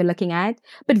chart you're looking at.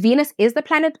 But Venus is the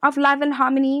planet of love and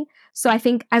harmony. So I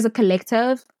think as a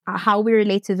collective, how we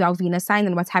relate to our Venus sign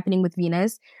and what's happening with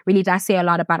Venus really does say a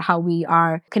lot about how we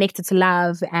are connected to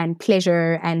love and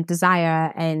pleasure and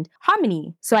desire and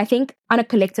harmony. So I think on a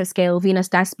collective scale, Venus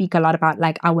does speak a lot about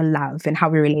like our love and how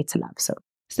we relate to love. So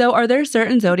So are there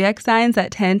certain zodiac signs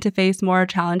that tend to face more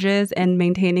challenges in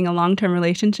maintaining a long-term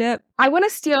relationship? I want to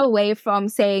steer away from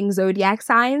saying zodiac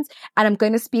signs, and I'm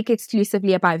going to speak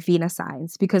exclusively about Venus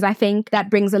signs because I think that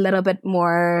brings a little bit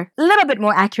more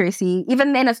accuracy.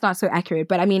 Even then, it's not so accurate,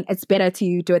 but I mean, it's better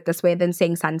to do it this way than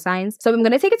saying sun signs. So I'm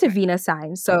going to take it to Venus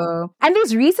signs. So, and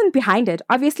there's reason behind it.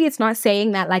 Obviously, it's not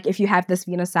saying that like if you have this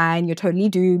Venus sign, you're totally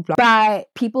doomed. But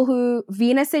people who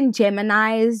Venus in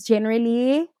Geminis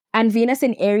generally, and Venus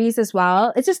in Aries as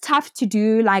well, it's just tough to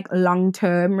do like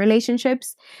long-term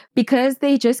relationships because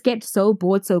they just get so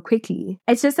bored so quickly.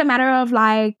 It's just a matter of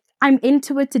like, I'm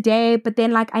into it today, but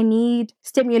then like I need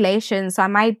stimulation. So I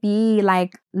might be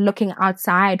like looking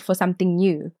outside for something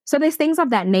new. So there's things of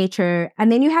that nature.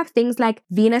 And then you have things like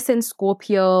Venus in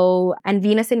Scorpio and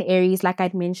Venus in Aries, like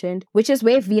I'd mentioned, which is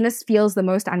where Venus feels the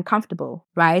most uncomfortable,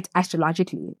 right?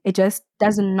 Astrologically. It just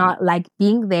does not like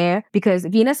being there because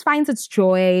Venus finds its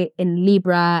joy in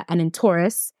Libra and in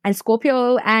Taurus. And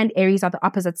Scorpio and Aries are the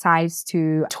opposite sides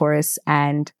to Taurus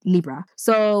and Libra.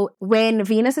 So when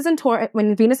Venus is in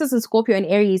Scorpio and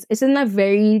Aries, it's in a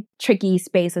very tricky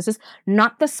space. It's just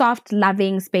not the soft,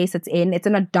 loving space it's in. It's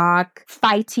in a dark,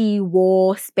 fighty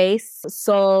war space.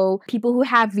 So people who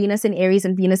have Venus in Aries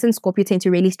and Venus in Scorpio tend to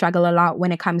really struggle a lot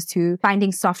when it comes to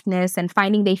finding softness and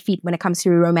finding their feet when it comes to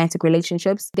romantic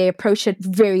relationships. They approach it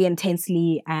very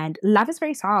intensely, and love is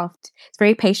very soft. It's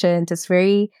very patient. It's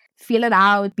very feel it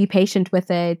out, be patient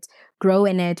with it, grow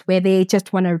in it, where they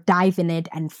just want to dive in it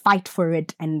and fight for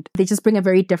it. And they just bring a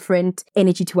very different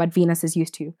energy to what Venus is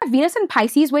used to. Venus in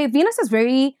Pisces, where Venus is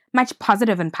very much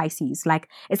positive in Pisces. Like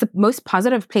it's the most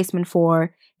positive placement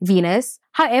for Venus.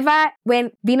 However, when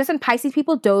Venus in Pisces,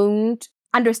 people don't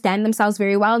understand themselves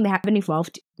very well and they haven't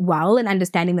evolved well in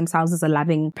understanding themselves as a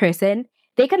loving person.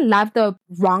 They can love the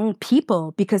wrong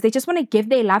people because they just want to give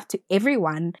their love to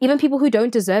everyone, even people who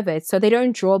don't deserve it. So they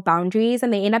don't draw boundaries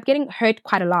and they end up getting hurt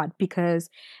quite a lot because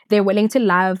they're willing to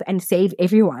love and save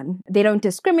everyone. They don't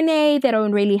discriminate. They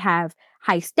don't really have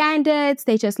high standards.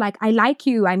 They just like, I like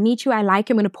you. I meet you. I like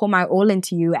you. I'm going to pour my all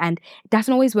into you. And it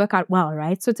doesn't always work out well,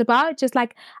 right? So it's about just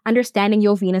like understanding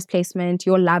your Venus placement,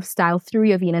 your love style through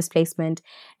your Venus placement,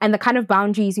 and the kind of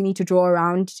boundaries you need to draw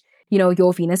around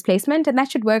your Venus placement, and that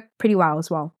should work pretty well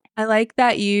as well. I like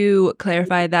that you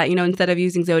clarified that, instead of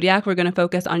using zodiac, we're going to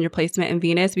focus on your placement in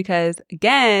Venus because,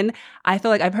 again, I feel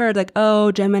like I've heard like,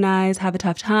 oh, Geminis have a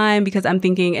tough time because I'm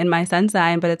thinking in my sun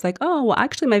sign, but it's like, oh, well,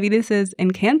 actually my Venus is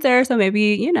in Cancer. So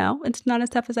maybe, it's not as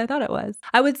tough as I thought it was.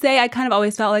 I would say I kind of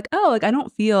always felt like, oh, like I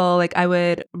don't feel like I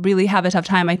would really have a tough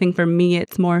time. I think for me,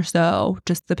 it's more so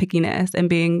just the pickiness and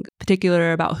being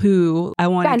particular about who I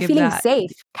want to give that. And feeling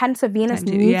safe. Cancer Venus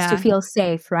needs to feel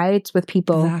safe, right? With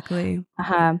people. Exactly.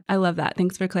 I love that.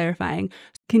 Thanks for clarifying.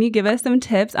 Can you give us some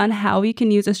tips on how we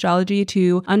can use astrology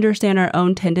to understand our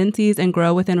own tendencies and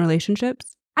grow within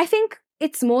relationships? I think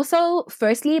it's more so,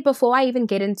 firstly, before I even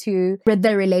get into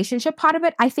the relationship part of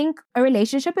it, I think a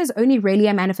relationship is only really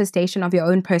a manifestation of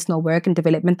your own personal work and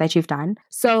development that you've done.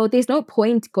 So there's no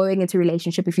point going into a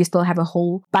relationship if you still have a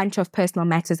whole bunch of personal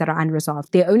matters that are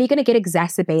unresolved. They're only going to get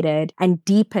exacerbated and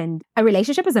deepened. A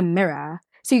relationship is a mirror.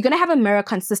 So you're going to have a mirror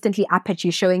consistently up at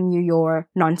you showing you your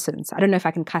nonsense. I don't know if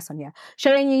I can cuss on here.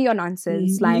 Showing you your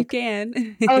nonsense. Like, you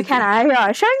can. Oh, can I?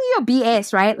 Yeah. Showing you your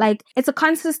BS, right? Like it's a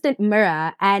consistent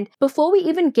mirror. And before we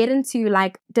even get into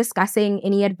like discussing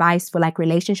any advice for like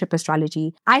relationship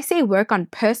astrology, I say work on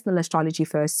personal astrology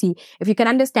first. See, if you can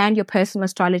understand your personal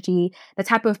astrology, the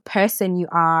type of person you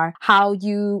are, how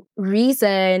you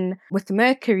reason with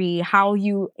Mercury, how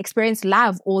you experience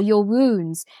love, all your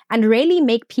wounds, and really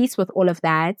make peace with all of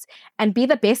that. And be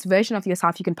the best version of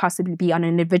yourself you can possibly be on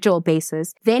an individual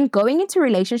basis, then going into a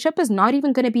relationship is not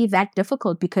even going to be that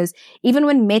difficult because even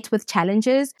when met with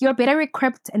challenges, you're better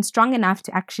equipped and strong enough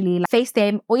to actually face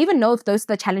them or even know if those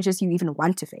are the challenges you even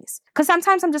want to face. Because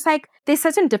sometimes I'm just like, there's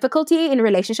certain difficulty in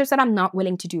relationships that I'm not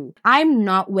willing to do. I'm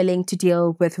not willing to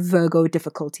deal with Virgo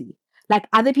difficulty. Like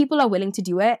other people are willing to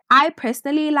do it. I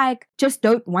personally just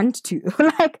don't want to.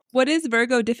 What is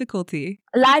Virgo difficulty?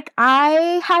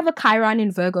 I have a Chiron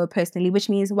in Virgo personally, which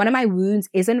means one of my wounds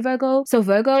is in Virgo. So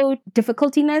Virgo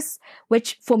difficultiness,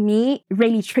 which for me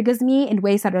really triggers me in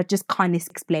ways that I just can't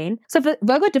explain. So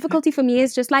Virgo difficulty for me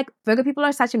is just Virgo people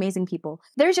are such amazing people.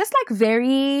 They're just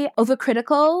very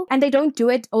overcritical and they don't do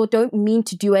it or don't mean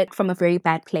to do it from a very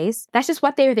bad place. That's just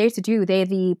what they're there to do. They're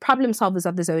the problem solvers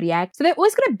of the Zodiac. So they're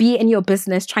always going to be in your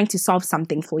business trying to solve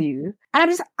something for you.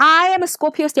 And I am a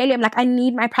Scorpio stellium. I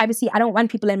need my privacy. I don't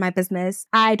want people in my business.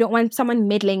 I don't want someone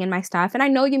meddling in my stuff. And I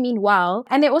know you mean well.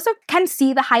 And they also can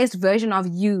see the highest version of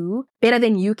you better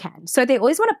than you can. So they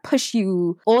always want to push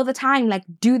you all the time, like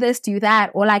do this, do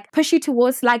that, or like push you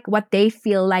towards like what they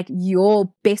feel like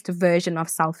your best version of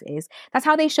self is. That's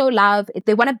how they show love. If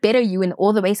they want to better you in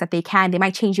all the ways that they can, they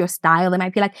might change your style. They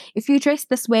might be like, if you dress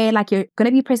this way, like you're going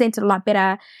to be presented a lot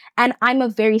better. And I'm a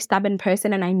very stubborn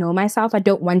person and I know myself. I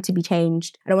don't want to be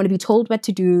changed. I don't want to be told what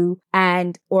to do.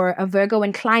 Or a Virgo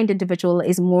inclined individual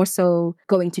is more so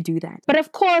going to do that. But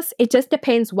of course, it just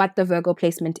depends what the Virgo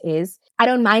placement is. I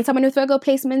don't mind someone with Virgo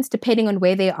placements depending on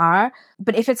where they are.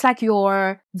 But if it's like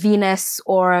your Venus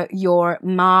or your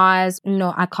Mars,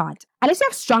 no, I can't. Unless you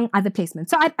have strong other placements.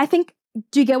 So I think,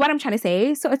 do you get what I'm trying to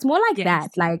say? So it's more like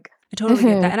that. Like, I totally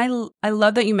get that. And I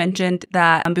love that you mentioned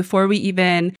that before we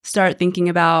even start thinking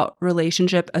about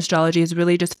relationship, astrology is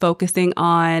really just focusing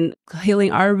on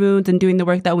healing our wounds and doing the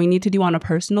work that we need to do on a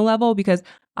personal level, because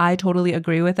I totally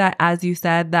agree with that. As you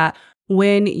said, that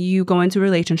when you go into a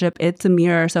relationship, it's a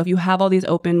mirror. So if you have all these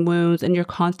open wounds and you're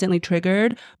constantly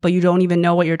triggered, but you don't even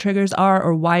know what your triggers are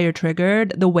or why you're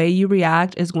triggered, the way you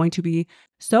react is going to be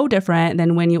so different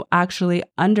than when you actually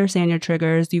understand your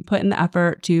triggers, you put in the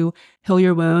effort to heal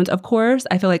your wounds. Of course,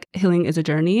 I feel like healing is a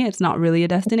journey. It's not really a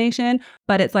destination,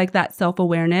 but it's like that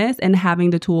self-awareness and having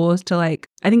the tools to like,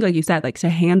 I think like you said, like to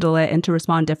handle it and to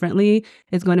respond differently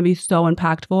is going to be so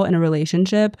impactful in a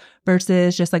relationship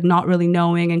versus just like not really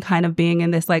knowing and kind of being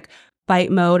in this like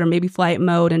fight mode or maybe flight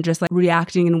mode and just like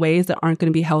reacting in ways that aren't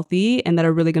going to be healthy and that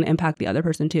are really going to impact the other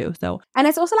person too. So, and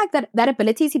it's also like that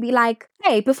ability to be like,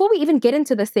 hey, before we even get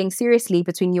into this thing seriously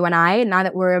between you and I, now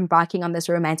that we're embarking on this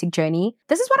romantic journey,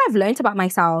 this is what I've learned about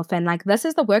myself. And like, this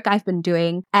is the work I've been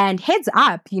doing. And heads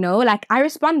up, you know, like I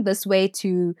respond this way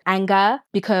to anger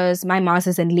because my Mars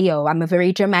is in Leo. I'm a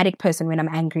very dramatic person when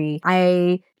I'm angry.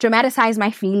 I dramatize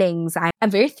my feelings. I'm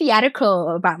very theatrical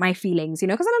about my feelings, you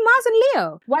know, because I'm a Mars in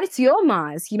Leo. What is your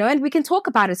Mars, you know, and we can talk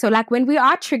about it. So like when we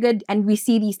are triggered and we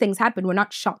see these things happen, we're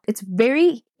not shocked. It's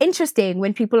very interesting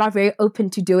when people are very open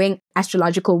to doing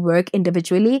astrological work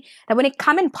individually, that when it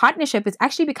comes in partnership, it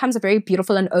actually becomes a very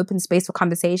beautiful and open space for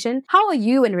conversation. How are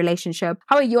you in relationship?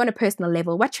 How are you on a personal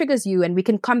level? What triggers you? And we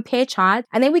can compare charts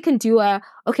and then we can do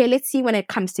okay, let's see when it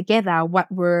comes together, what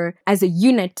we're as a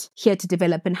unit here to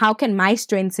develop and how can my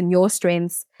strengths and your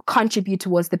strengths contribute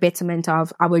towards the betterment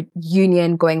of our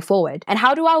union going forward? And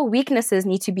how do our weaknesses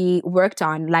need to be worked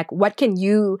on? Like, what can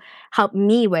you help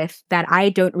me with that I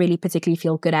don't really particularly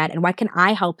feel good at? And what can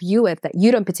I help you with that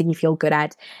you don't particularly feel good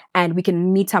at? And we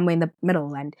can meet somewhere in the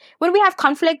middle. And when we have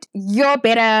conflict, you're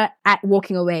better at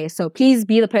walking away. So please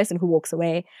be the person who walks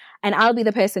away. And I'll be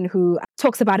the person who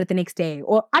talks about it the next day.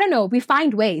 Or I don't know, we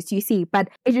find ways, you see, but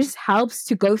it just helps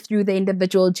to go through the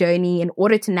individual journey in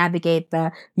order to navigate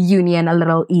the union a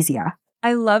little easier.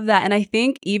 I love that. And I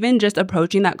think even just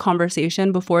approaching that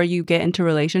conversation before you get into a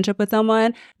relationship with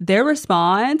someone, their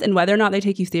response and whether or not they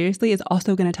take you seriously is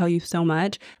also going to tell you so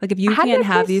much. Like if you can't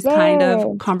have these kind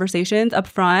of conversations up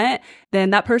front,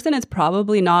 then that person is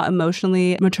probably not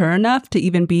emotionally mature enough to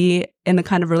even be in the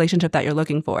kind of relationship that you're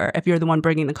looking for if you're the one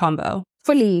bringing the convo.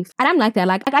 Fully. And I'm like that.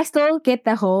 Like I still get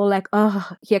the whole like, oh,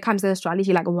 here comes the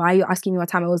astrology. Like, why are you asking me what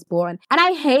time I was born? And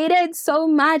I hate it so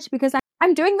much because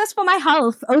I'm doing this for my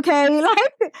health, okay?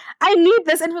 Like, I need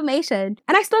this information.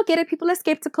 And I still get it. People are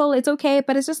skeptical. It's okay.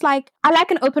 But it's just like, I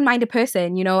like an open-minded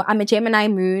person. You know, I'm a Gemini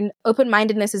moon.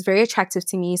 Open-mindedness is very attractive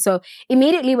to me. So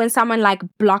immediately when someone like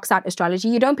blocks out astrology,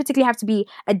 you don't particularly have to be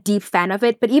a deep fan of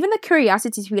it. But even the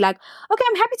curiosity to be like, okay,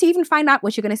 I'm happy to even find out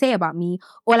what you're going to say about me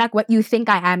or like what you think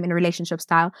I am in a relationship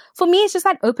style. For me, it's just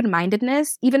that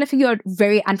open-mindedness. Even if you're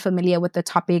very unfamiliar with the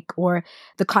topic or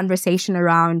the conversation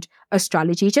around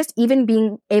astrology, just even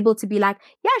being able to be like,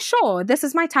 yeah, sure, this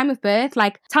is my time of birth.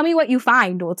 Like, tell me what you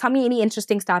find or tell me any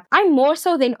interesting stuff. I'm more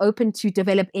so than open to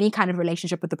develop any kind of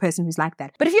relationship with the person who's like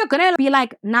that. But if you're gonna be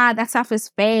like, nah, that stuff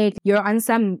is fake, you're on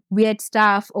some weird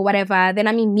stuff or whatever, then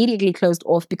I'm immediately closed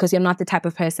off because you're not the type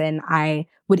of person I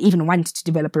would even want to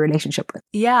develop a relationship with.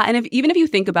 Yeah. And even if you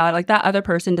think about it, like that other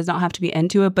person does not have to be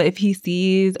into it, but if he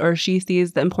sees or she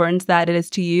sees the importance that it is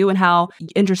to you and how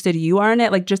interested you are in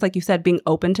it, like just like you said, being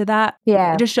open to that,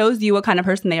 yeah, it just shows you what kind of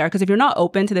person they are. Because if you're not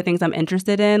open to the things I'm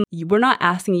interested in, we're not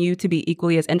asking you to be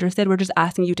equally as interested. We're just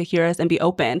asking you to hear us and be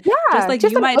open. Yeah, just like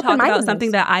you might talk about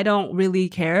something that I don't really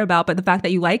care about, but the fact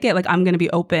that you like it, like I'm going to be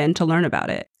open to learn about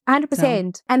it.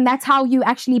 100%. So. And that's how you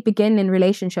actually begin in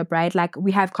relationship, right? Like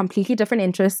we have completely different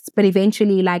interests, but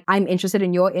eventually like I'm interested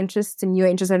in your interests and you're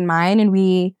interested in mine and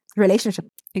we relationship.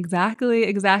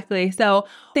 Exactly. So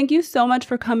thank you so much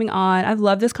for coming on. I've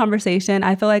loved this conversation.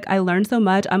 I feel like I learned so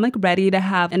much. I'm like ready to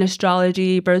have an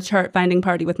astrology birth chart finding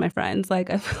party with my friends. Like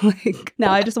I feel like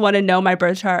now I just want to know my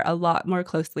birth chart a lot more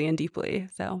closely and deeply.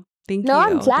 So Thank No, you.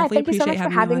 I'm glad. Definitely Thank you so appreciate much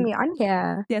for having having you on. me on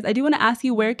here. Yes, I do want to ask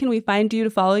you, where can we find you to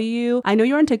follow you? I know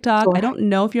you're on TikTok. Sure. I don't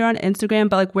know if you're on Instagram,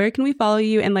 but like, where can we follow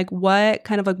you, and like what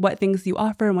kind of like what things do you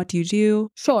offer and what do you do?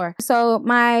 Sure. So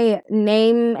my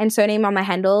name and surname on my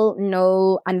handle,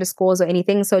 no underscores or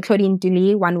anything. So Tlhodi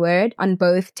Ntuli, one word, on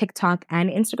both TikTok and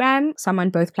Instagram. So I'm on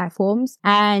both platforms.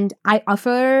 And I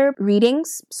offer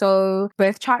readings. So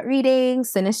birth chart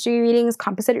readings, synastry readings,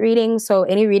 composite readings. So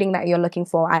any reading that you're looking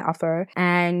for, I offer.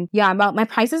 And yeah, my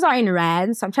prices are in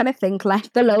rands. So I'm trying to think,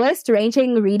 like the lowest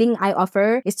ranging reading I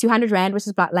offer is 200 rand, which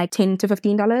is about like $10 to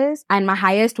 $15. And my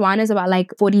highest one is about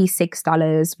like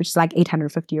 $46, which is like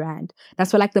 850 rand.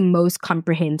 That's for like the most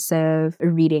comprehensive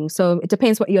reading. So it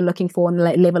depends what you're looking for and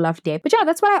the level of depth. But yeah,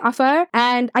 that's what I offer.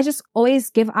 And I just always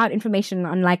give out information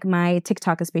on like my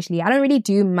TikTok, especially. I don't really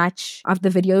do much of the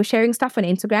video sharing stuff on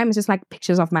Instagram. It's just like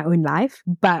pictures of my own life.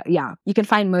 But yeah, you can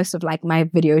find most of like my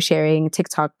video sharing,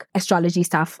 TikTok, astrology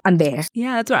stuff on there.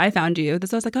 Yeah, that's where I found you.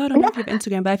 That's why I was like, oh, I don't know if you have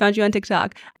Instagram, but I found you on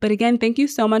TikTok. But again, thank you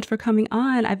so much for coming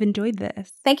on. I've enjoyed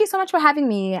this. Thank you so much for having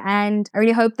me. And I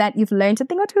really hope that you've learned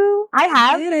something or two. I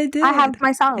have. I did. I have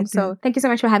myself. So thank you so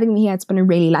much for having me here. It's been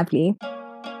really lovely.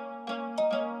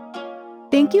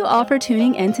 Thank you all for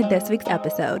tuning in to this week's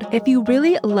episode. If you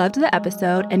really loved the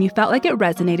episode and you felt like it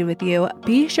resonated with you,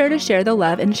 be sure to share the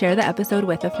love and share the episode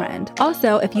with a friend.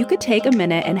 Also, if you could take a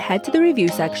minute and head to the review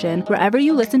section wherever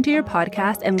you listen to your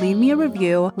podcast and leave me a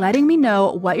review, letting me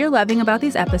know what you're loving about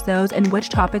these episodes and which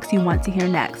topics you want to hear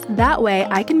next. That way,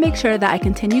 I can make sure that I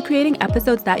continue creating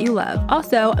episodes that you love.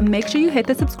 Also, make sure you hit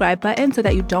the subscribe button so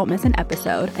that you don't miss an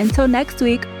episode. Until next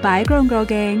week, bye Grown Girl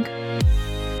Gang.